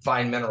that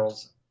find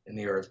minerals in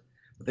the earth,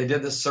 but they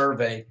did this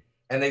survey,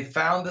 and they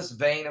found this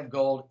vein of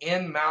gold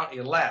in Mount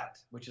Elat,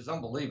 which is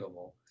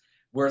unbelievable,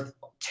 worth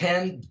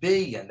 $10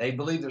 billion. They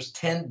believe there's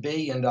 $10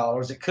 billion.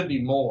 It could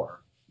be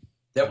more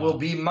that will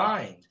be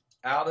mined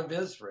out of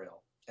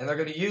Israel, and they're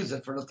going to use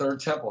it for the third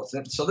temple.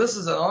 So this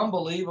is an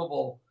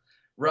unbelievable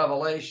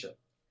revelation.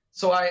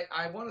 So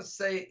I want to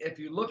say, if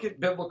you look at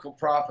biblical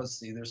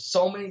prophecy, there's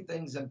so many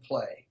things in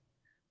play.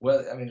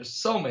 Well, I mean, there's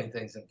so many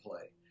things in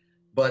play.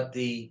 But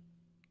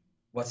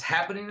what's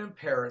happening in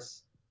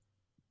Paris,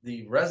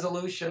 the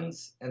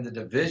resolutions and the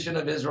division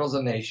of Israel as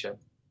a nation,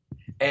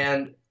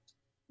 and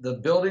the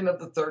building of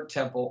the third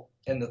temple,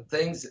 and the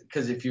things,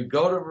 because if you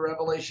go to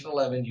Revelation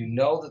 11, you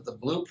know that the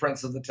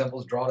blueprints of the temple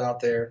is drawn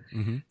out there.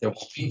 Mm-hmm.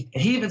 He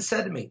even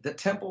said to me, the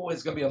temple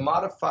is going to be a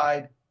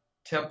modified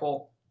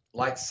temple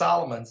like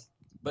Solomon's,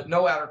 but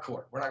no outer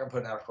court. We're not going to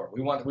put an outer court.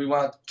 We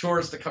want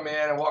tourists to come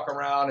in and walk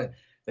around, and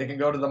they can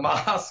go to the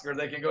mosque, or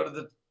they can go to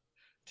the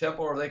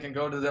temple, or they can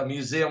go to the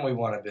museum we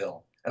want to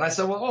build. And I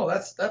said, well,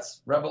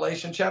 that's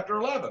Revelation chapter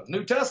 11,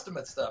 New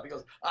Testament stuff. He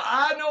goes,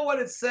 I know what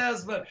it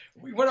says, but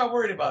we're not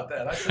worried about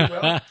that. I said,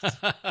 well,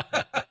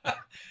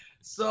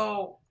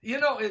 so,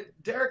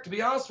 Derek, to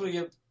be honest with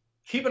you,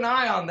 keep an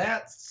eye on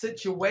that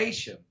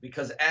situation,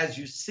 because as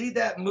you see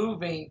that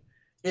moving,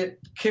 it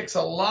kicks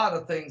a lot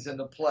of things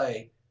into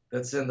play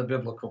that's in the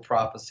biblical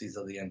prophecies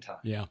of the end time.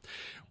 Yeah.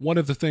 One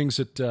of the things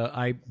that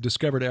I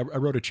discovered, I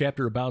wrote a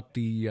chapter about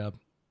the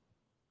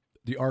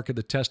Ark of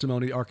the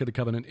Testimony, the Ark of the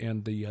Covenant,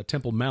 and the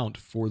Temple Mount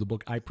for the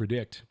book I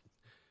Predict.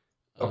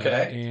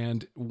 Okay.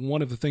 And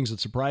one of the things that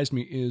surprised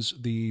me is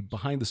the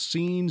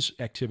behind-the-scenes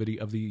activity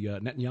of the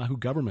Netanyahu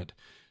government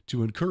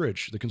to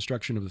encourage the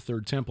construction of the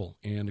third temple.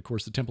 And, of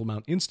course, the Temple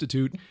Mount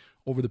Institute,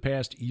 over the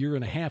past year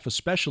and a half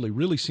especially,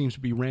 really seems to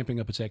be ramping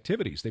up its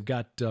activities. They've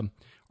got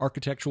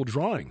architectural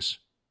drawings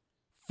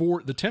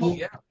for the temple. Oh,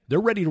 yeah. They're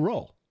ready to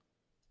roll.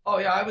 Oh,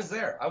 yeah, I was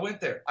there. I went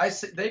there.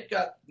 They've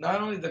got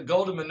not only the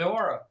golden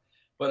menorah,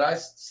 but I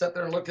sat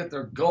there and looked at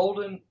their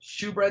golden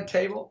shewbread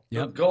table,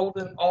 the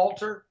golden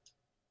altar,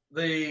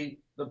 the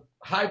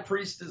high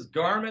priestess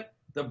garment,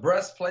 the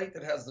breastplate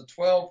that has the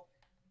 12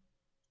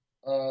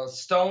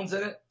 stones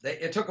in it.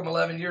 It took them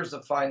 11 years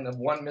to find the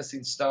one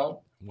missing stone.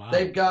 Wow.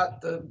 They've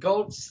got the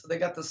goats. They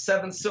got the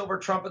 7 silver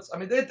trumpets. I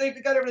mean,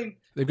 they've got everything.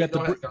 They've got the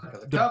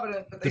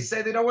covenant, but they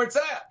say they know where it's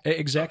at.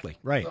 Exactly,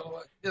 right.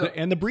 So,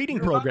 and the breeding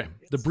program,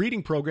 the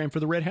breeding program for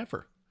the red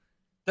heifer.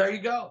 There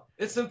you go.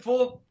 It's in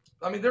full.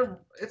 I mean,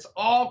 it's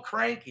all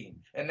cranking.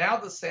 And now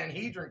the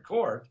Sanhedrin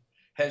court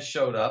has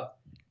showed up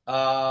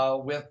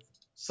with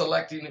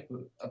selecting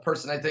a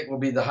person I think will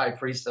be the high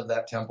priest of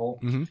that temple.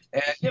 Mm-hmm.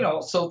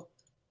 And, so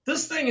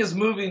this thing is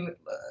moving.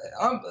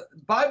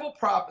 Bible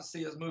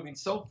prophecy is moving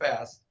so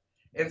fast.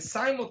 And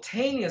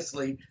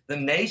simultaneously, the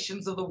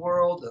nations of the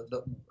world,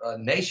 the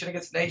nation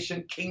against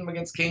nation, kingdom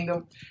against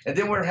kingdom. And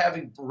then we're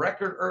having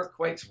record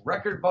earthquakes,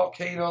 record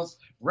volcanoes,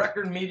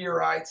 record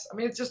meteorites. I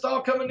mean, it's just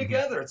all coming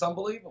together. It's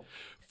unbelievable.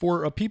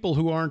 For people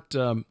who aren't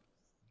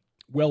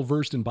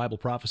well-versed in Bible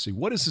prophecy,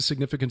 what is the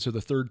significance of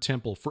the third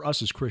temple for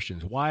us as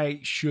Christians?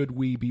 Why should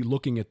we be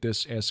looking at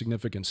this as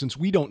significant? Since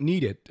we don't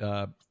need it,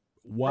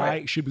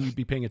 why should we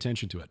be paying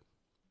attention to it?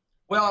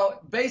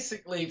 Well,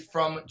 basically,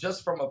 from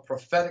a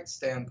prophetic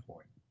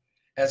standpoint,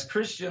 as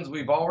Christians,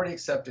 we've already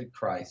accepted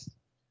Christ.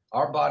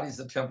 Our body's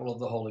the temple of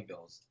the Holy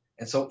Ghost.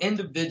 And so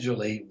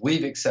individually,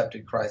 we've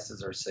accepted Christ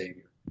as our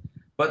Savior.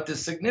 But the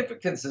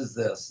significance is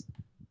this.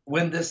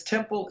 When this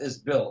temple is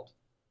built,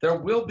 there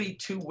will be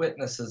 2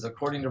 witnesses,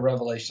 according to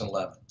Revelation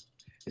 11.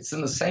 It's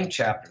in the same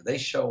chapter. They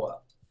show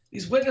up.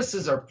 These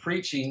witnesses are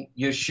preaching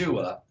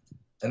Yeshua,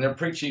 and they're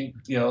preaching,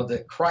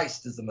 that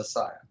Christ is the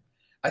Messiah.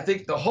 I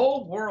think the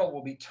whole world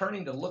will be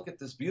turning to look at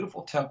this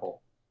beautiful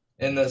temple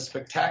and the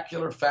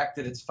spectacular fact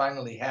that it's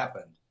finally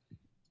happened.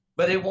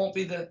 But it won't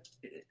be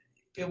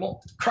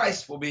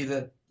Christ will be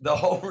the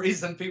whole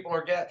reason people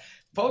are gathered.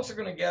 Folks are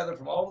going to gather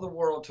from all over the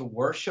world to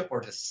worship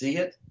or to see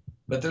it.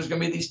 But there's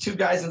going to be these 2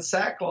 guys in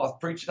sackcloth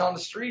preaching on the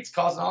streets,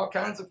 causing all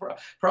kinds of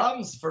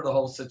problems for the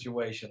whole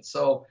situation.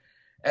 So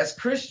as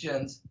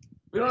Christians,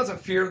 we don't have to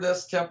fear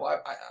this temple.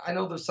 I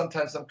know there's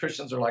sometimes some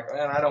Christians are like,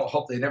 man, I don't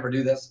hope they never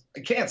do this.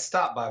 It can't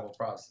stop Bible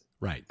prophecy.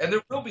 Right. And there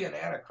will be an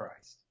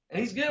Antichrist. And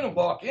he's going to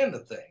walk in the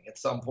thing at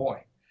some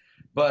point.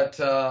 But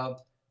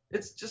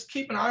it's just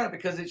keep an eye on it,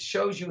 because it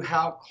shows you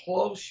how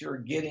close you're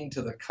getting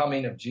to the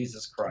coming of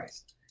Jesus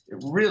Christ. It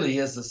really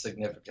is the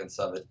significance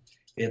of it.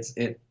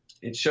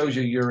 It shows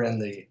you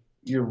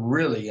you're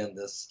really in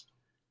this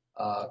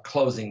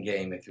closing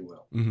game, if you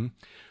will. Mm-hmm.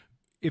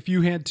 If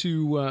you had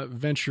to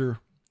venture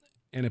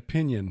an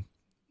opinion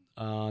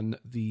on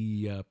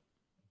the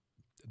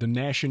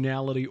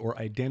nationality or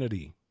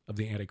identity of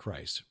the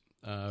Antichrist?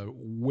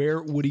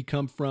 Where would he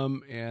come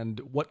from, and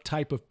what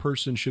type of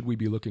person should we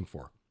be looking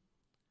for?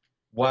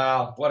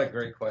 Wow, what a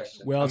great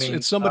question. Well,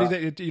 it's somebody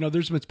that,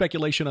 there's been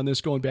speculation on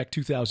this going back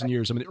 2,000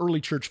 years. I mean, the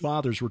early church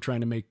fathers were trying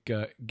to make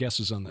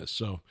guesses on this.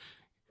 So,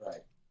 right.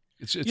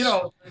 It's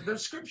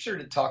there's scripture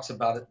that talks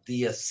about it,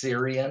 the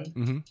Assyrian,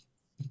 mm-hmm.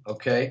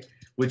 okay,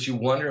 which you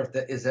wonder if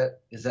is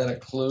that a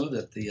clue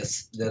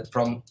that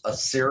from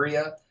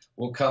Assyria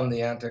will come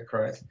the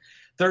Antichrist.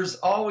 There's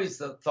always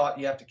the thought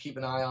you have to keep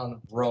an eye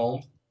on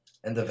Rome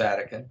and the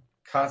Vatican.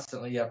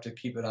 Constantly you have to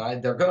keep an eye.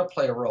 They're going to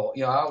play a role.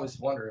 I always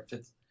wonder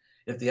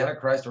if the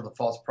Antichrist or the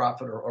false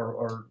prophet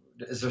or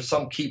is there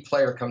some key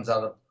player comes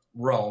out of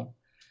Rome.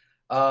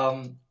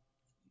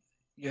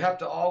 You have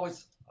to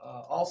always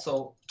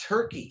also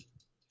Turkey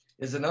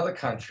is another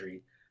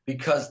country,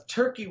 because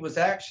Turkey was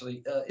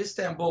actually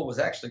Istanbul was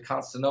actually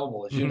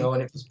Constantinople, as you know,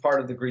 and it was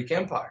part of the Greek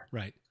Empire.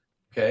 Right.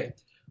 Okay.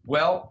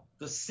 Well,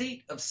 the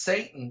seat of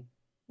Satan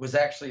was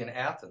actually in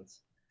Athens.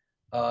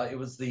 It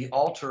was the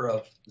altar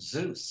of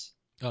Zeus.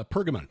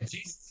 Pergamon.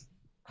 Jesus.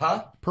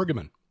 Huh?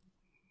 Pergamon.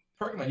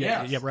 Pergamon,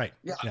 yeah, yes. Yeah, right.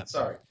 Yeah,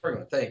 sorry.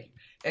 Pergamon, thank you.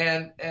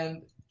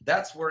 And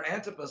that's where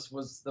Antipas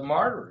was the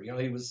martyr.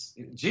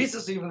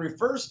 Jesus even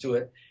refers to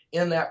it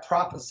in that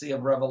prophecy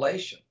of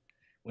Revelation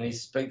when he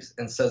speaks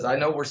and says, I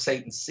know where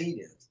Satan's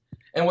seat is.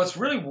 And what's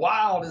really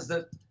wild is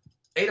that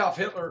Adolf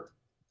Hitler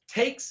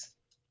takes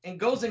and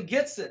goes and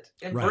gets it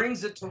and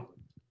brings it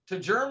to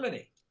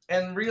Germany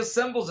and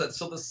reassembles it.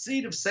 So the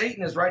seat of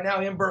Satan is right now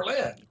in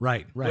Berlin.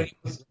 Right.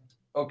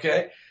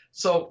 Okay.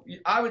 So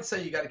I would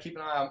say you got to keep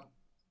an eye on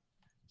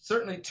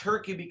certainly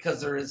Turkey,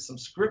 because there is some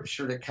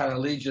scripture that kind of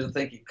leads you to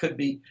think he could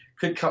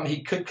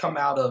come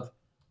out of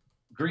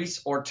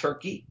Greece or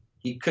Turkey.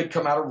 He could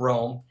come out of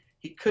Rome.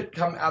 He could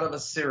come out of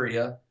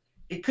Assyria.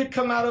 It could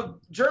come out of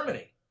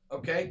Germany,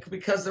 okay,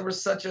 because there was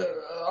such an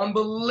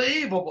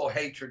unbelievable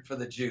hatred for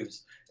the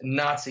Jews and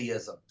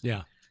Nazism.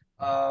 Yeah.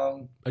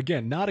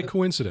 Again, not a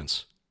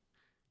coincidence.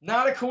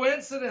 Not a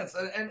coincidence.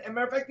 And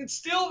matter of fact, it's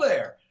still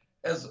there.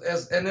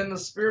 And then the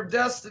Spear of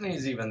Destiny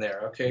is even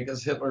there, okay,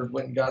 because Hitler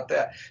went and got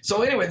that.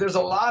 So anyway, there's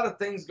a lot of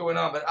things going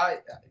on, but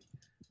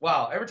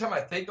every time I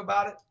think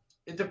about it,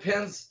 it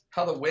depends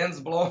how the wind's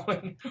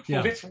blowing,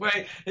 which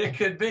way it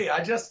could be.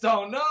 I just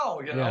don't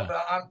know,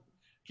 but I'm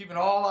keeping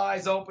all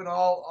eyes open,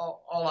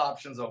 all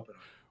options open.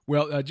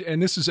 Well,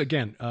 and this is,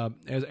 again,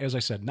 as I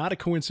said, not a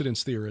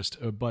coincidence theorist,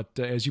 but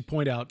as you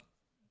point out,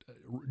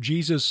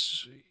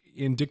 Jesus,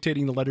 in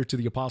dictating the letter to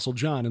the Apostle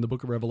John in the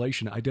book of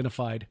Revelation,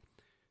 identified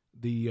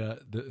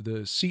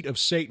the seat of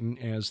Satan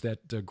as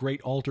that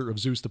great altar of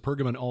Zeus, the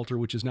Pergamon altar,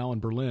 which is now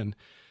in Berlin.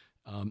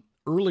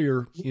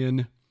 Earlier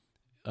in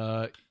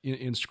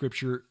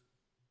Scripture,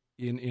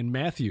 in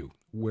Matthew,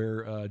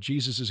 where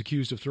Jesus is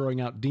accused of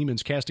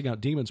casting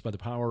out demons by the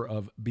power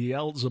of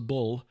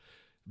Beelzebul,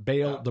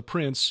 Baal the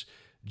prince,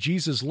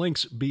 Jesus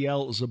links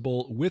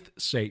Beelzebul with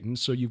Satan.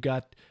 So you've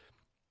got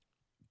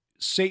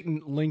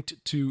Satan linked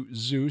to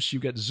Zeus.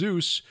 You've got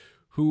Zeus,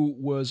 who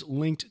was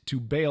linked to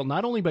Baal,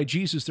 not only by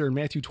Jesus there in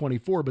Matthew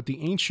 24, but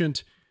the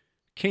ancient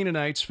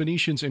Canaanites,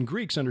 Phoenicians, and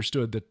Greeks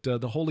understood that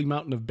the holy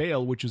mountain of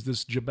Baal, which is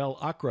this Jebel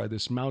Akra,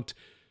 this Mount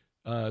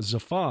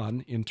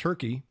Zaphon in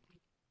Turkey,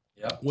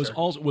 was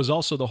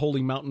also the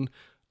holy mountain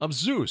of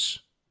Zeus,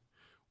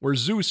 where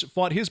Zeus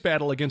fought his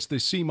battle against the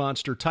sea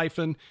monster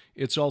Typhon.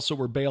 It's also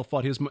where Baal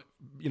fought his,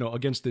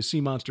 against the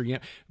sea monster.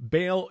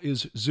 Baal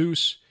is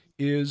Zeus,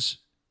 is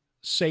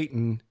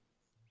Satan.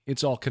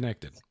 It's all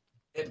connected.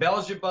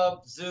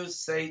 Beelzebub, Zeus,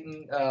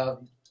 Satan,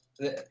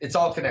 it's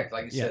all connected,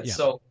 like you said. Yeah.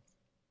 So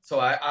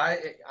I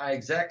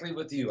exactly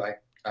with you.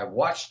 I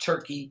watched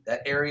Turkey,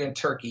 that area in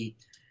Turkey.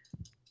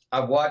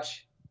 I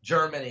watched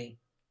Germany.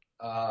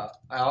 I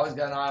always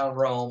got an eye on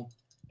Rome.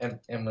 And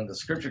when the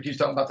scripture keeps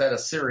talking about that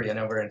Assyrian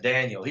over in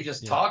Daniel, he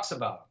just talks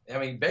about it. I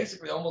mean,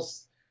 basically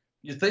almost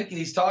you think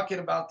he's talking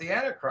about the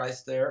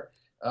Antichrist there.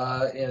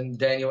 In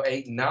Daniel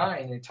 8 and 9,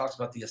 and he talks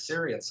about the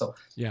Assyrians. So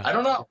I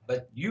don't know,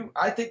 but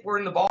I think we're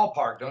in the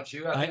ballpark, don't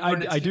you?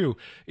 I do.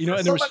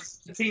 And there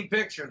was a team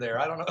picture there.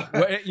 I don't know.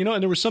 Well,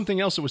 and there was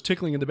something else that was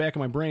tickling in the back of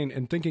my brain,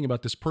 and thinking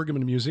about this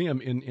Pergamon Museum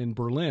in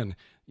Berlin.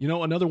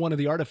 Another one of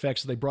the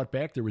artifacts that they brought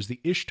back there was the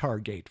Ishtar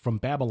Gate from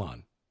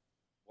Babylon.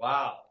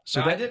 Wow.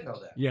 So I didn't know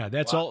that. Yeah,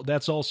 that's all.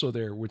 That's also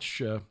there,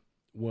 which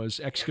was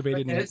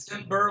excavated. And it's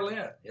in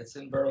Berlin. It's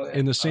in Berlin.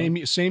 In the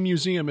same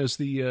museum as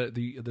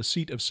the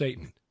seat of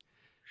Satan.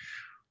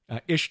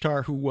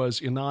 Ishtar, who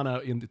was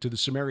Inanna to the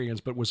Sumerians,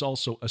 but was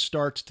also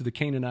Astarte to the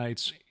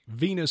Canaanites,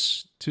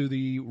 Venus to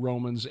the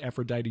Romans,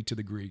 Aphrodite to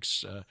the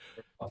Greeks.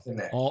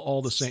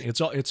 All the same.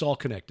 It's all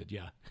connected.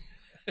 Yeah,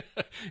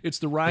 it's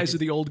the rise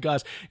of the old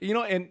gods.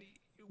 And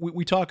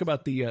we talk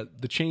about the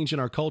change in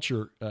our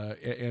culture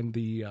and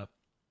the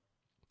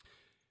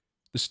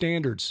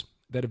standards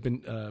that have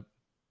been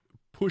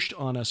pushed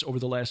on us over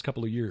the last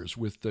couple of years,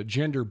 with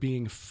gender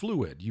being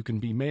fluid. You can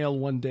be male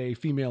one day,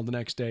 female the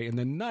next day, and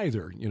then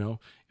neither.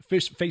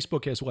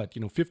 Facebook has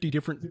 50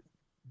 different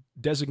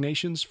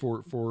designations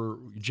for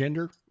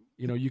gender,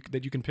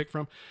 that you can pick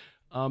from.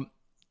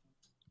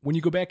 When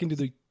you go back into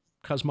the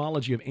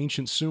cosmology of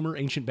ancient Sumer,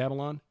 ancient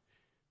Babylon,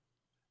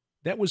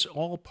 that was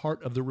all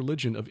part of the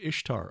religion of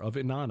Ishtar, of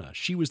Inanna.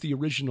 She was the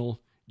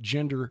original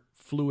gender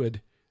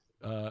fluid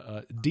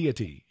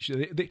deity.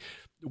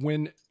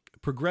 When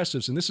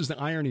progressives, and this is the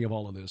irony of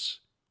all of this,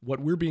 what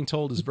we're being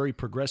told is very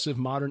progressive,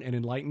 modern, and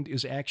enlightened,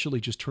 is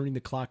actually just turning the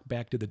clock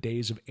back to the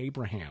days of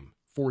Abraham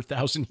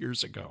 4,000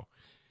 years ago.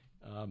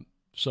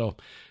 So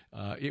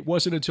it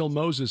wasn't until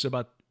Moses,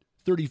 about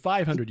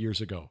 3,500 years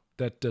ago,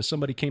 that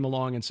somebody came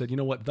along and said, you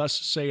know what, thus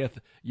saith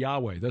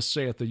Yahweh, thus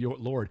saith the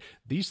Lord.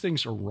 These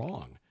things are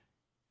wrong.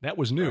 That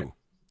was new. Right.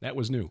 That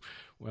was new.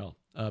 Well,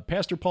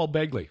 Pastor Paul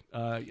Begley,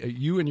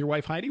 you and your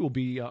wife Heidi will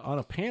be on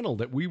a panel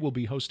that we will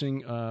be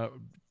hosting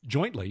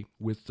jointly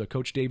with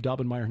Coach Dave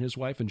Daubenmeier and his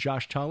wife, and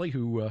Josh Tolley,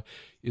 who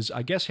is,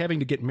 I guess, having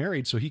to get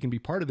married so he can be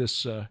part of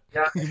this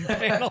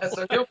panel.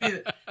 So they'll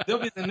be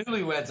the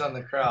newlyweds on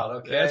the crowd.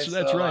 Okay,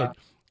 that's right.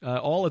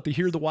 All at the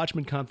Hear the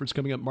Watchman conference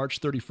coming up March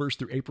 31st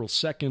through April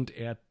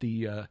 2nd at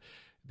the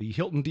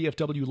Hilton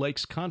DFW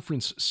Lakes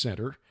Conference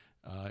Center.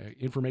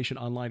 Information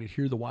online at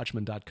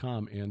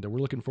hearthewatchman.com. And we're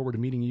looking forward to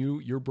meeting you,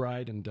 your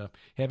bride, and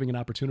having an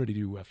opportunity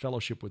to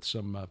fellowship with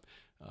some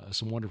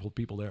wonderful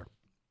people there.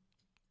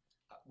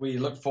 We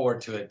look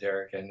forward to it,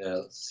 Derek, and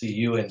see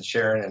you and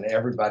Sharon and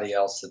everybody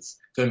else that's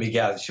going to be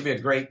gathered. It should be a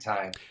great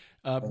time.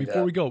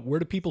 Before we go, where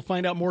do people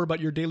find out more about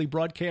your daily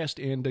broadcast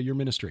and your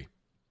ministry?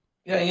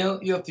 Yeah,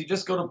 if you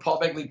just go to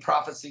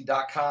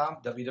paulbegleyprophecy.com,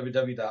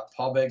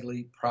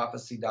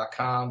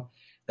 www.paulbegleyprophecy.com,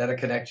 that'll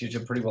connect you to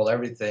pretty well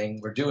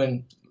everything. We're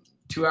doing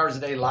 2 hours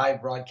a day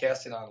live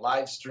broadcasting on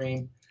live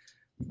stream,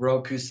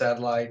 Roku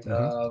satellite,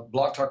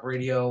 Blog Talk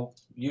Radio,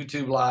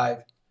 YouTube Live.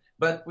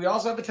 But we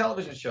also have a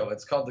television show.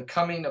 It's called The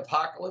Coming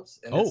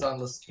Apocalypse, and it's on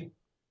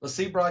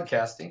LaCie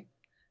Broadcasting.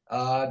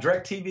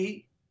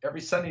 DirecTV,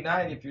 every Sunday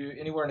night, if you're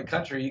anywhere in the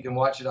country, you can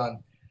watch it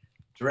on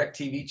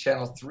DirecTV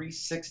channel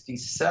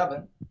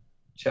 367.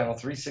 Channel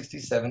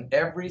 367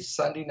 every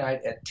Sunday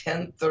night at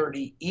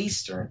 10:30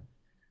 Eastern.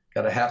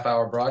 Got a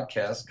half-hour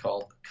broadcast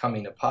called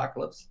Coming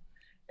Apocalypse,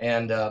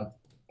 and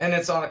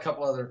it's on a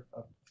couple other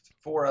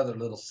 4 other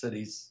little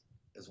cities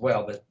as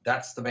well. But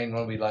that's the main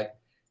one we like.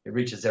 It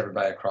reaches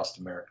everybody across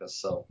America.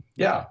 So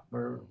yeah,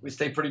 we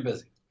stay pretty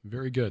busy.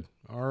 Very good.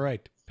 All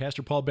right,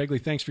 Pastor Paul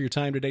Begley, thanks for your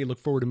time today. Look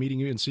forward to meeting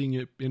you and seeing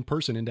you in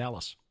person in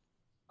Dallas.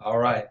 All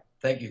right,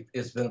 thank you.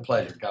 It's been a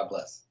pleasure. God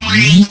bless.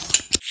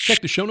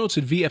 Check the show notes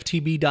at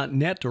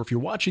VFTB.net, or if you're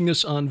watching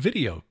this on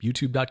video,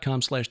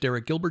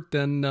 youtube.com/Derek Gilbert,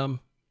 then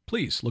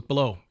please look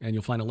below and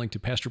you'll find a link to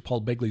Pastor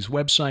Paul Begley's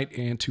website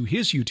and to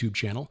his YouTube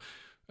channel.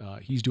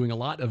 He's doing a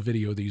lot of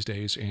video these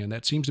days, and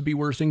that seems to be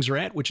where things are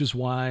at, which is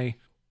why,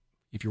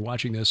 if you're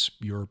watching this,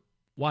 you're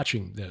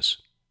watching this.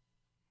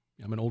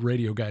 I'm an old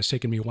radio guy. It's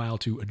taken me a while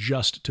to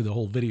adjust to the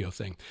whole video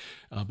thing.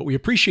 But we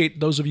appreciate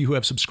those of you who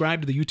have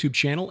subscribed to the YouTube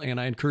channel, and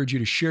I encourage you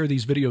to share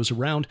these videos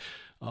around.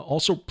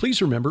 Also,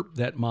 please remember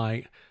that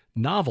my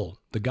novel,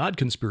 The God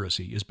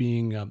Conspiracy, is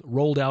being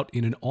rolled out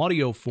in an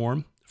audio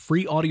form,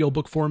 free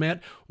audiobook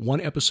format,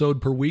 1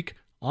 episode per week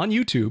on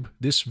YouTube,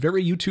 this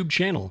very YouTube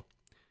channel.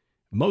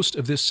 Most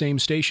of this same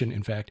station,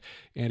 in fact.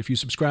 And if you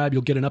subscribe,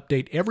 you'll get an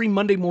update every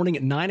Monday morning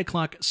at 9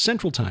 o'clock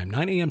Central Time,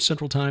 9 a.m.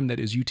 Central Time. That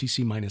is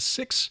UTC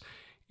 -6.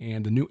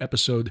 And the new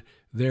episode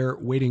there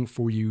waiting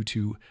for you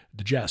to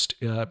digest.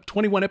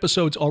 21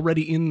 episodes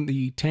already in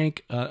the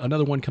tank.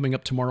 Another one coming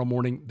up tomorrow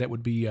morning. That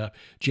would be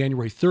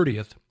January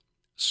 30th.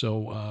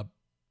 So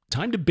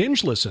time to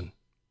binge listen.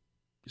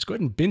 Just go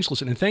ahead and binge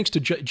listen. And thanks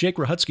to Jake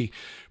Ruchotzke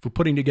for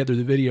putting together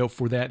the video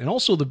for that, and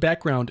also the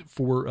background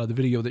for the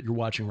video that you're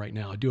watching right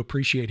now. I do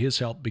appreciate his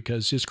help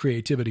because his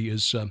creativity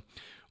is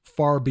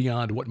far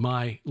beyond what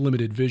my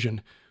limited vision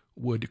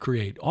would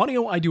create.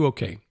 Audio, I do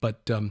okay,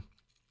 but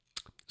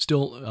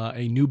still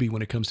a newbie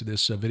when it comes to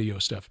this video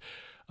stuff.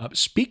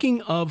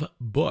 Speaking of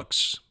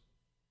books,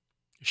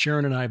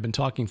 Sharon and I have been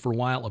talking for a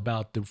while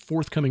about the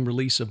forthcoming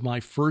release of my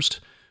first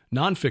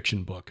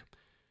nonfiction book,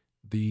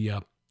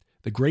 The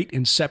Great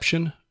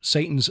Inception,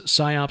 Satan's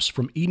Psyops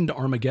from Eden to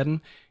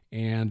Armageddon,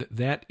 and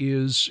that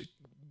is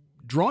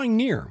drawing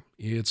near.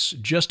 It's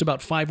just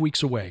about 5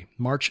 weeks away.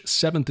 March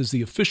 7th is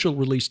the official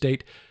release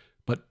date,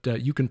 but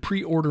you can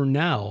pre-order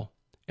now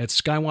at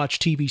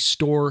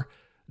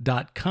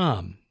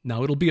skywatchtvstore.com.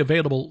 Now, it'll be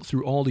available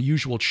through all the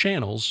usual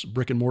channels,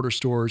 brick-and-mortar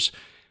stores,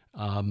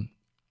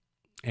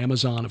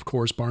 Amazon, of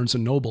course, Barnes &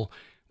 Noble,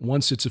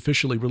 once it's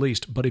officially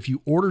released. But if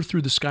you order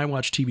through the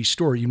Skywatch TV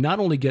store, you not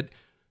only get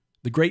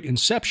The Great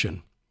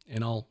Inception,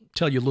 and I'll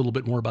tell you a little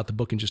bit more about the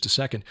book in just a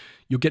second,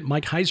 you'll get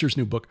Mike Heiser's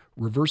new book,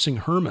 Reversing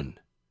Herman,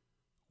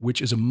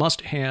 which is a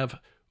must-have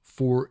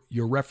for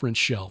your reference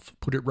shelf.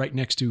 Put it right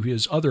next to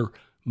his other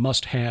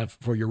must-have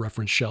for your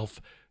reference shelf,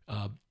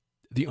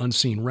 The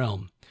Unseen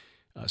Realm.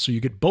 So you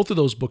get both of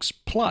those books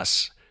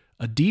plus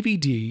a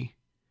DVD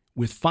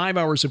with 5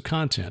 hours of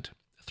content,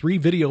 3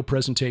 video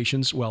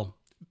presentations,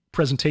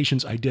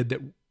 presentations I did that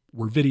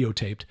were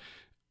videotaped,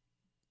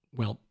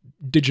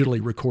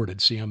 digitally recorded.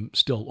 See, I'm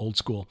still old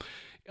school.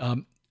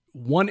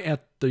 one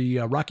at the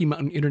Rocky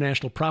Mountain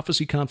International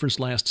Prophecy Conference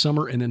last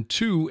summer, and then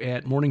 2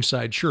 at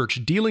Morningside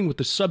Church, dealing with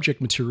the subject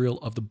material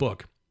of the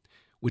book,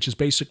 which is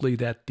basically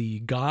that the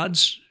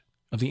gods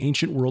of the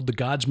ancient world, the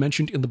gods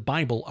mentioned in the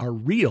Bible, are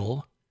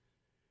real,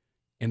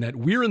 and that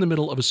we're in the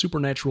middle of a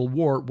supernatural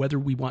war, whether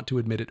we want to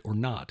admit it or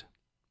not.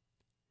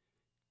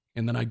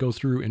 And then I go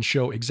through and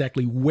show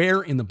exactly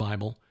where in the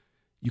Bible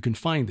you can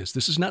find this.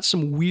 This is not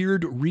some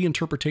weird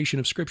reinterpretation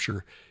of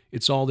Scripture.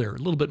 It's all there. A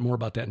little bit more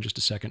about that in just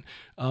a second.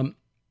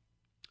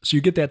 So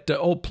you get that,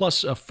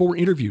 plus 4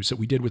 interviews that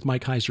we did with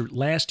Mike Heiser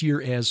last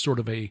year as sort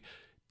of a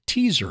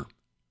teaser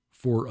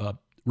for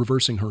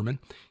Reversing Herman.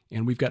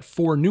 And we've got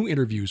 4 new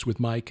interviews with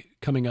Mike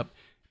coming up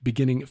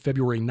beginning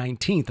February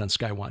 19th on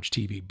Skywatch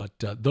TV. But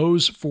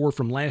those 4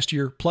 from last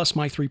year, plus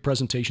my 3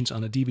 presentations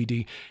on a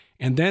DVD,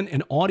 and then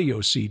an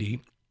audio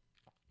CD.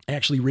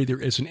 Actually, rather,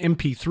 it's an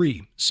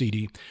MP3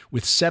 CD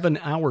with 7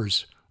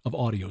 hours of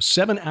audio.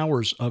 7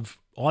 hours of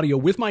audio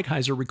with Mike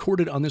Heiser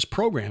recorded on this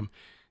program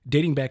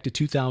dating back to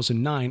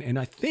 2009. And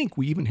I think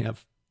we even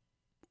have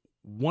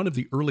one of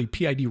the early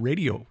PID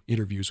radio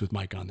interviews with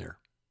Mike on there.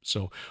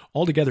 So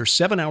altogether,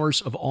 7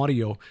 hours of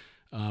audio.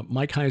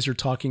 Mike Heiser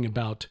talking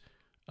about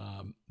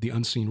the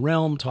unseen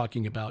realm,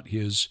 talking about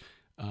his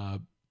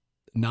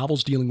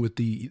novels dealing with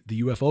the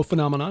UFO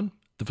phenomenon,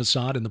 the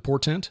facade and the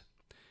portent,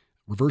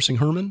 Reversing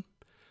Herman.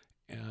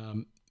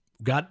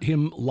 Got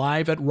him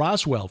live at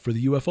Roswell for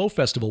the UFO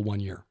Festival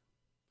one year.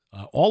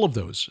 All of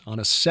those on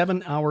a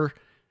 7-hour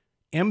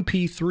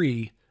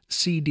MP3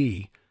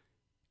 CD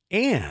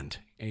and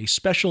a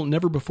special,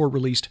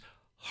 never-before-released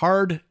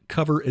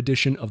hardcover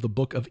edition of the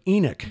Book of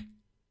Enoch,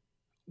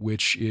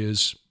 which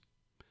is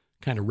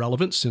kind of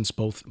relevant since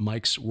both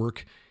Mike's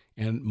work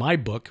and my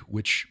book,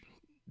 which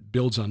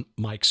builds on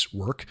Mike's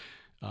work,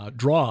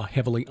 draw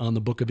heavily on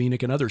the Book of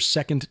Enoch and other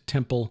Second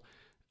Temple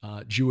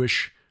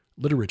Jewish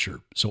literature.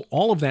 So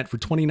all of that for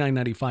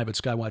 $29.95 at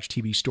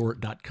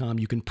skywatchtvstore.com.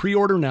 You can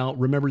pre-order now.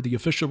 Remember, the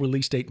official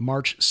release date,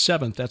 March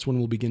 7th. That's when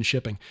we'll begin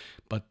shipping.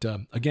 But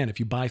again, if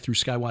you buy through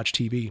Skywatch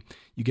TV,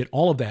 you get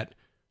all of that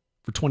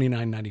for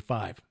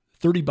 $29.95.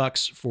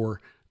 $30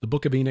 for the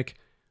Book of Enoch,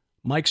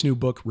 Mike's new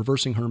book,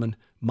 Reversing Herman,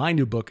 my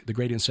new book, The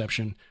Great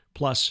Inception,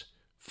 plus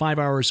 5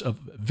 hours of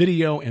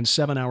video and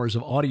 7 hours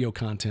of audio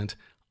content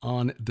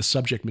on the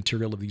subject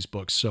material of these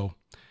books.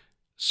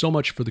 So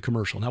much for the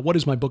commercial. Now, what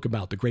is my book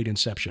about? The Great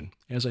Inception.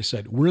 As I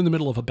said, we're in the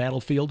middle of a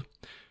battlefield.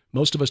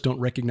 Most of us don't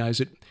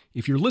recognize it.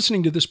 If you're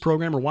listening to this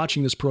program or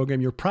watching this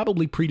program, you're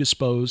probably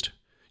predisposed.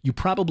 You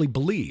probably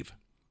believe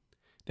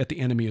that the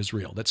enemy is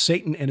real, that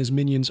Satan and his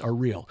minions are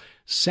real.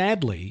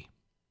 Sadly,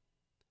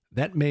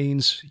 that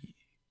means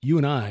you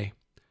and I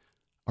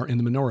are in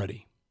the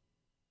minority.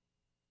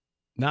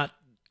 Not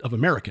of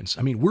Americans.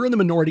 I mean, we're in the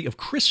minority of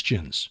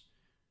Christians.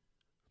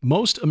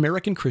 Most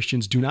American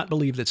Christians do not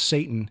believe that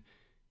Satan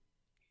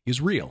is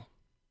real.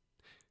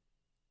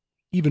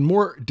 Even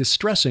more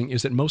distressing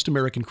is that most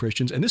American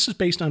Christians, and this is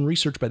based on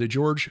research by the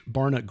George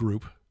Barna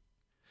Group,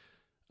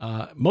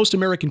 most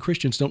American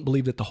Christians don't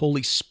believe that the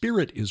Holy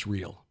Spirit is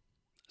real.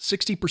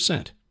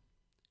 60%.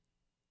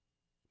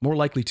 More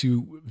likely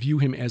to view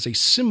him as a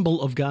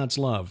symbol of God's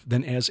love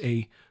than as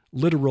a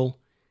literal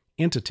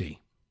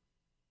entity.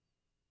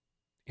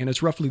 And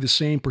it's roughly the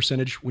same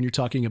percentage when you're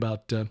talking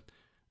about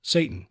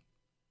Satan.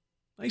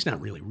 He's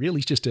not really real.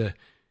 He's just a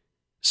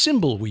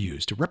symbol we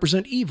use to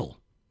represent evil.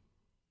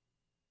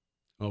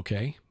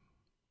 Okay.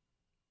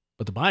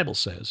 But the Bible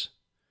says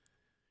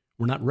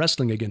we're not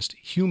wrestling against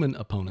human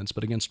opponents,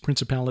 but against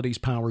principalities,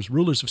 powers,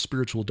 rulers of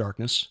spiritual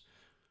darkness,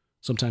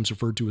 sometimes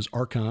referred to as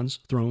archons,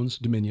 thrones,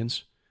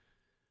 dominions.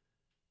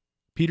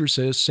 Peter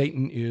says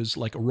Satan is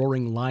like a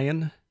roaring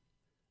lion,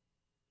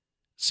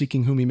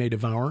 seeking whom he may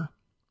devour.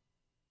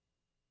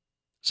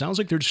 Sounds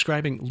like they're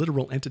describing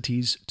literal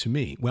entities to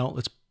me. Well,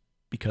 it's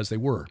because they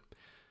were.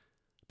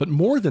 But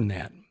more than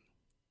that,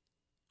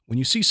 when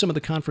you see some of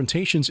the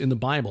confrontations in the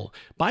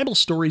Bible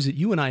stories that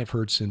you and I have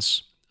heard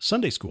since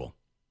Sunday school,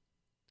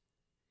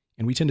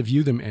 and we tend to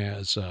view them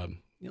as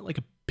like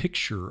a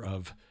picture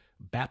of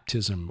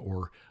baptism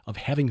or of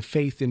having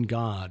faith in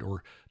God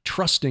or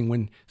trusting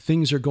when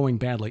things are going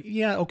badly.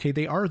 Yeah, okay,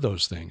 they are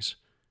those things.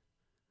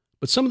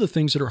 But some of the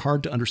things that are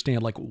hard to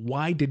understand, like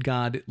why did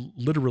God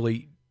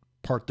literally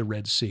part the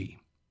Red Sea?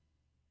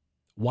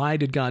 Why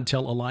did God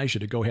tell Elijah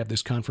to go have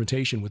this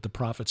confrontation with the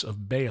prophets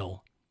of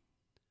Baal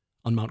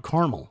on Mount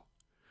Carmel?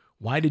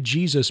 Why did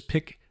Jesus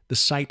pick the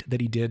site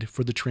that he did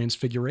for the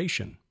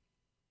Transfiguration?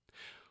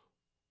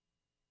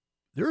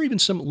 There are even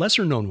some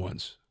lesser known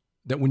ones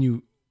that when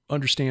you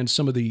understand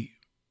some of the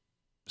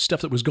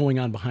stuff that was going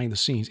on behind the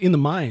scenes, in the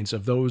minds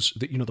of those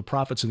that, the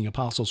prophets and the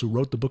apostles who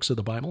wrote the books of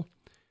the Bible,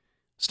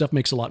 stuff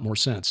makes a lot more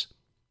sense.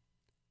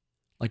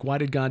 Like, why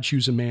did God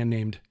choose a man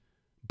named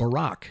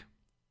Barak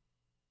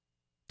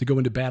to go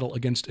into battle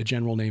against a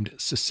general named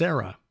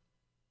Sisera?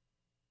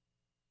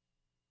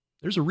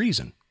 There's a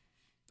reason,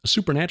 a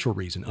supernatural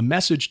reason, a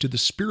message to the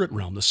spirit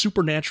realm, the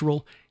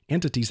supernatural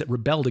entities that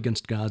rebelled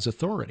against God's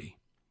authority.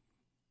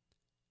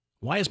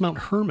 Why is Mount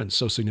Hermon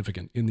so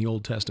significant in the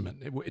Old Testament?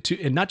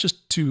 And not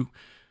just to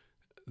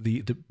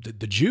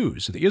the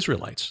Jews, the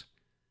Israelites,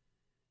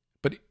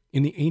 but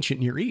in the ancient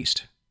Near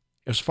East,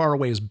 as far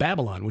away as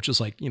Babylon, which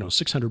is like,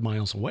 600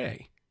 miles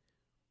away.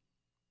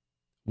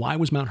 Why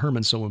was Mount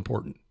Hermon so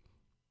important?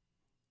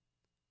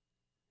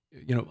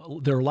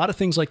 There are a lot of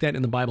things like that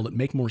in the Bible that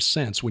make more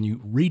sense when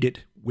you read it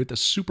with a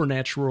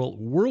supernatural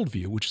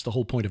worldview, which is the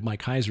whole point of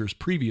Mike Heiser's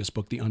previous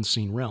book, The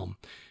Unseen Realm.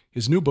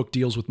 His new book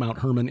deals with Mount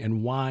Hermon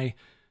and why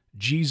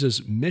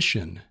Jesus'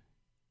 mission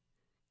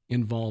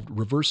involved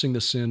reversing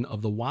the sin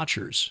of the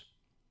Watchers.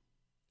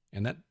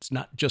 And that's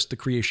not just the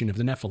creation of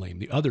the Nephilim,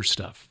 the other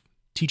stuff,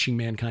 teaching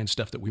mankind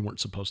stuff that we weren't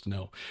supposed to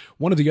know.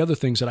 One of the other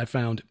things that I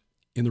found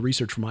in the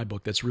research for my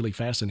book that's really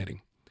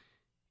fascinating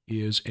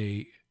is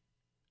a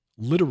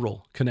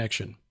literal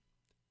connection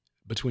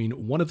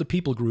between one of the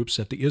people groups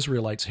that the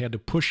Israelites had to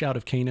push out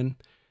of Canaan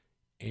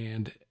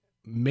and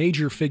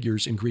major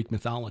figures in Greek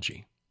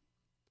mythology.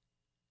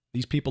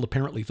 These people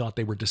apparently thought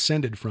they were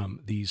descended from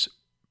these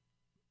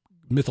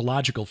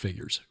mythological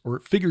figures,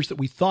 or figures that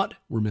we thought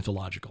were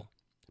mythological,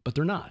 but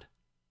they're not.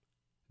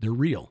 They're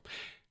real.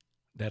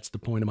 That's the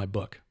point of my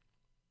book.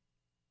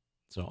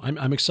 So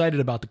I'm excited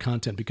about the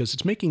content because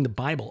it's making the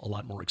Bible a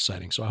lot more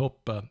exciting. So I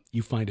hope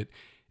you find it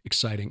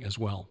exciting as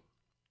well.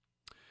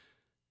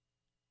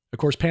 Of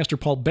course, Pastor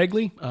Paul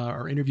Begley,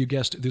 our interview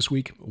guest this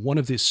week, one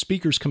of the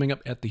speakers coming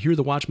up at the Hear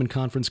the Watchman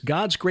Conference,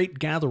 God's Great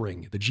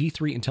Gathering, the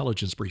G3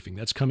 Intelligence Briefing.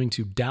 That's coming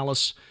to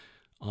Dallas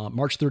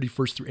March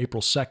 31st through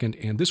April 2nd.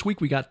 And this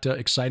week we got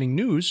exciting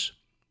news.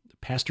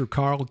 Pastor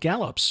Carl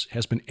Gallups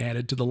has been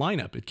added to the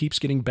lineup. It keeps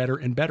getting better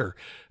and better.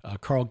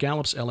 Carl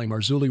Gallups, L.A.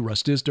 Marzulli,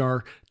 Russ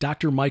Dizdar,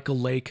 Dr. Michael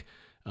Lake,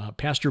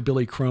 Pastor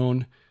Billy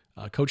Crone,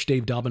 Coach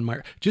Dave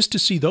Daubenmeier. Just to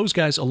see those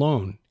guys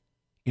alone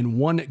in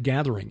one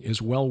gathering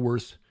is well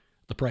worth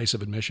the price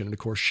of admission. And of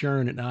course,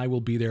 Sharon and I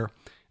will be there.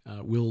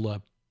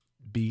 We'll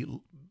be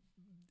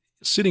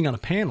sitting on a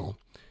panel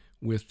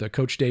with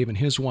Coach Dave and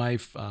his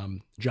wife,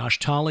 Josh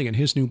Tolley and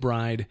his new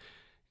bride,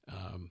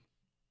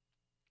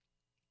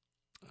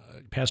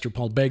 Pastor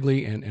Paul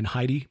Begley and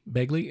Heidi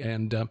Begley,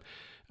 and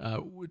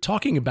we're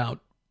talking about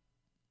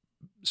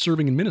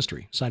serving in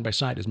ministry side by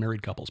side as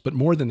married couples. But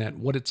more than that,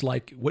 what it's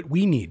like, what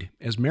we need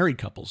as married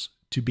couples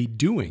to be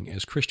doing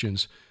as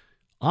Christians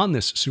on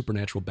this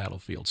supernatural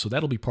battlefield. So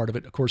that'll be part of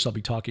it. Of course, I'll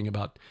be talking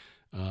about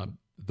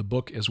the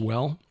book as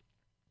well.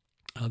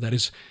 That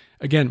is,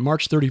 again,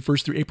 March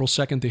 31st through April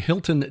 2nd, the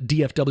Hilton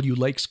DFW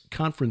Lakes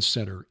Conference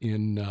Center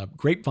in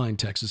Grapevine,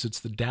 Texas. It's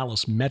the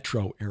Dallas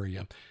metro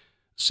area.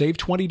 Save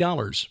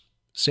 $20.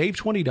 Save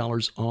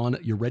 $20 on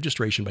your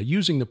registration by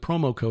using the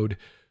promo code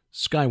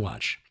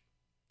Skywatch.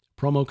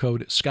 Promo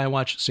code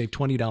Skywatch, save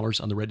 $20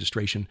 on the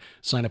registration.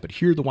 Sign up at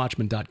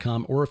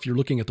hearthewatchman.com, or if you're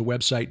looking at the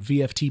website,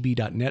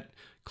 VFTB.net,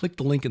 click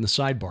the link in the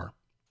sidebar.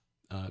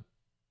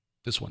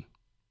 This one.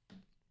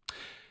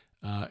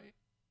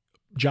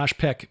 Josh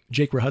Peck,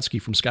 Jake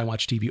Ruchotzke from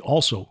Skywatch TV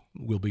also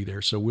will be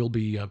there, so we'll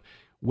be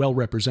well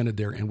represented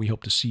there, and we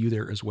hope to see you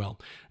there as well.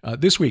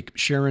 This week,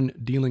 Sharon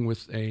dealing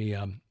with a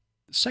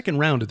second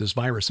round of this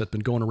virus that's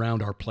been going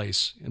around our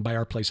place, and by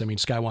our place, I mean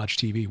Skywatch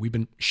TV. We've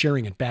been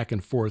sharing it back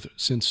and forth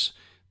since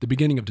the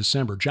beginning of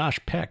December. Josh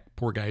Peck,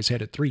 poor guy, has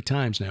had it 3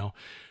 times now.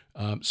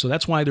 So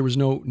that's why there was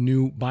no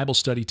new Bible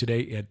study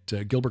today at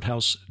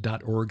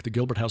gilberthouse.org, the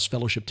Gilbert House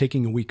Fellowship,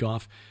 taking a week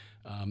off.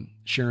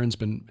 Sharon's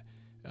been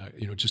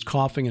just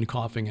coughing and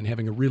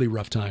having a really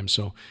rough time.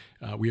 So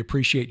we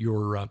appreciate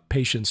your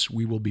patience.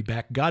 We will be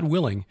back, God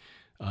willing,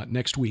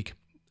 next week.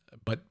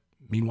 But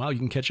meanwhile, you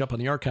can catch up on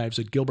the archives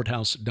at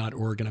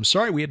gilberthouse.org. And I'm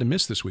sorry we had to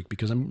miss this week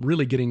because I'm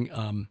really getting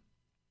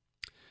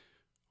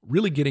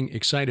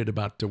excited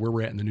about where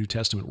we're at in the New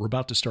Testament. We're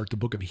about to start the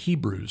book of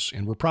Hebrews,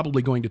 and we're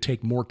probably going to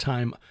take more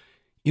time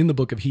in the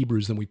book of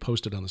Hebrews than we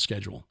posted on the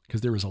schedule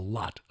because there is a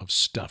lot of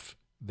stuff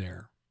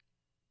there.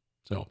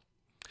 So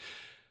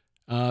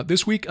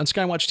this week on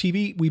Skywatch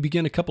TV, we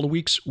begin a couple of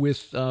weeks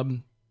with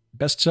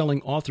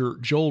best-selling author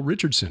Joel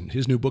Richardson,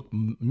 his new book,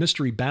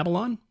 Mystery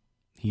Babylon.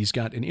 He's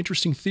got an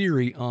interesting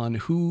theory on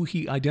who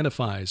he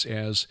identifies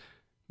as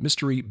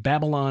Mystery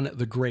Babylon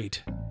the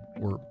Great,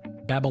 or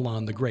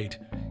Babylon the Great,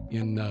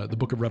 in the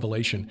book of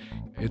Revelation.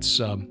 It's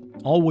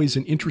always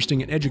an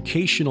interesting and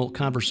educational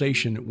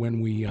conversation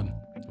when we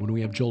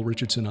have Joel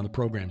Richardson on the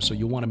program. So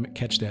you'll want to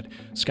catch that.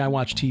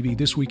 Skywatch TV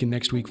this week and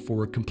next week.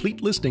 For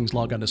complete listings,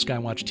 log on to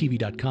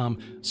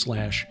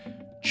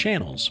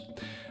skywatchtv.com/channels.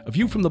 A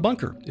View from the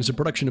Bunker is a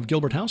production of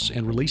Gilbert House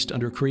and released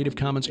under Creative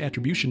Commons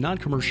Attribution,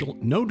 Non-Commercial,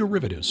 No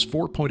Derivatives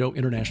 4.0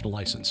 International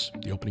License.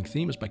 The opening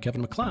theme is by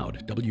Kevin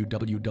MacLeod,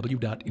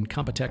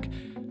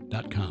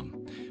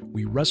 www.incompetech.com.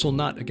 We wrestle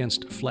not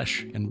against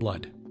flesh and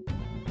blood.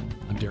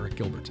 I'm Derek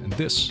Gilbert, and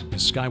this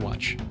is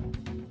Skywatch.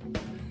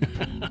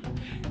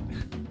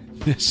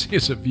 This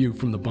is A View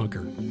from the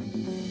Bunker.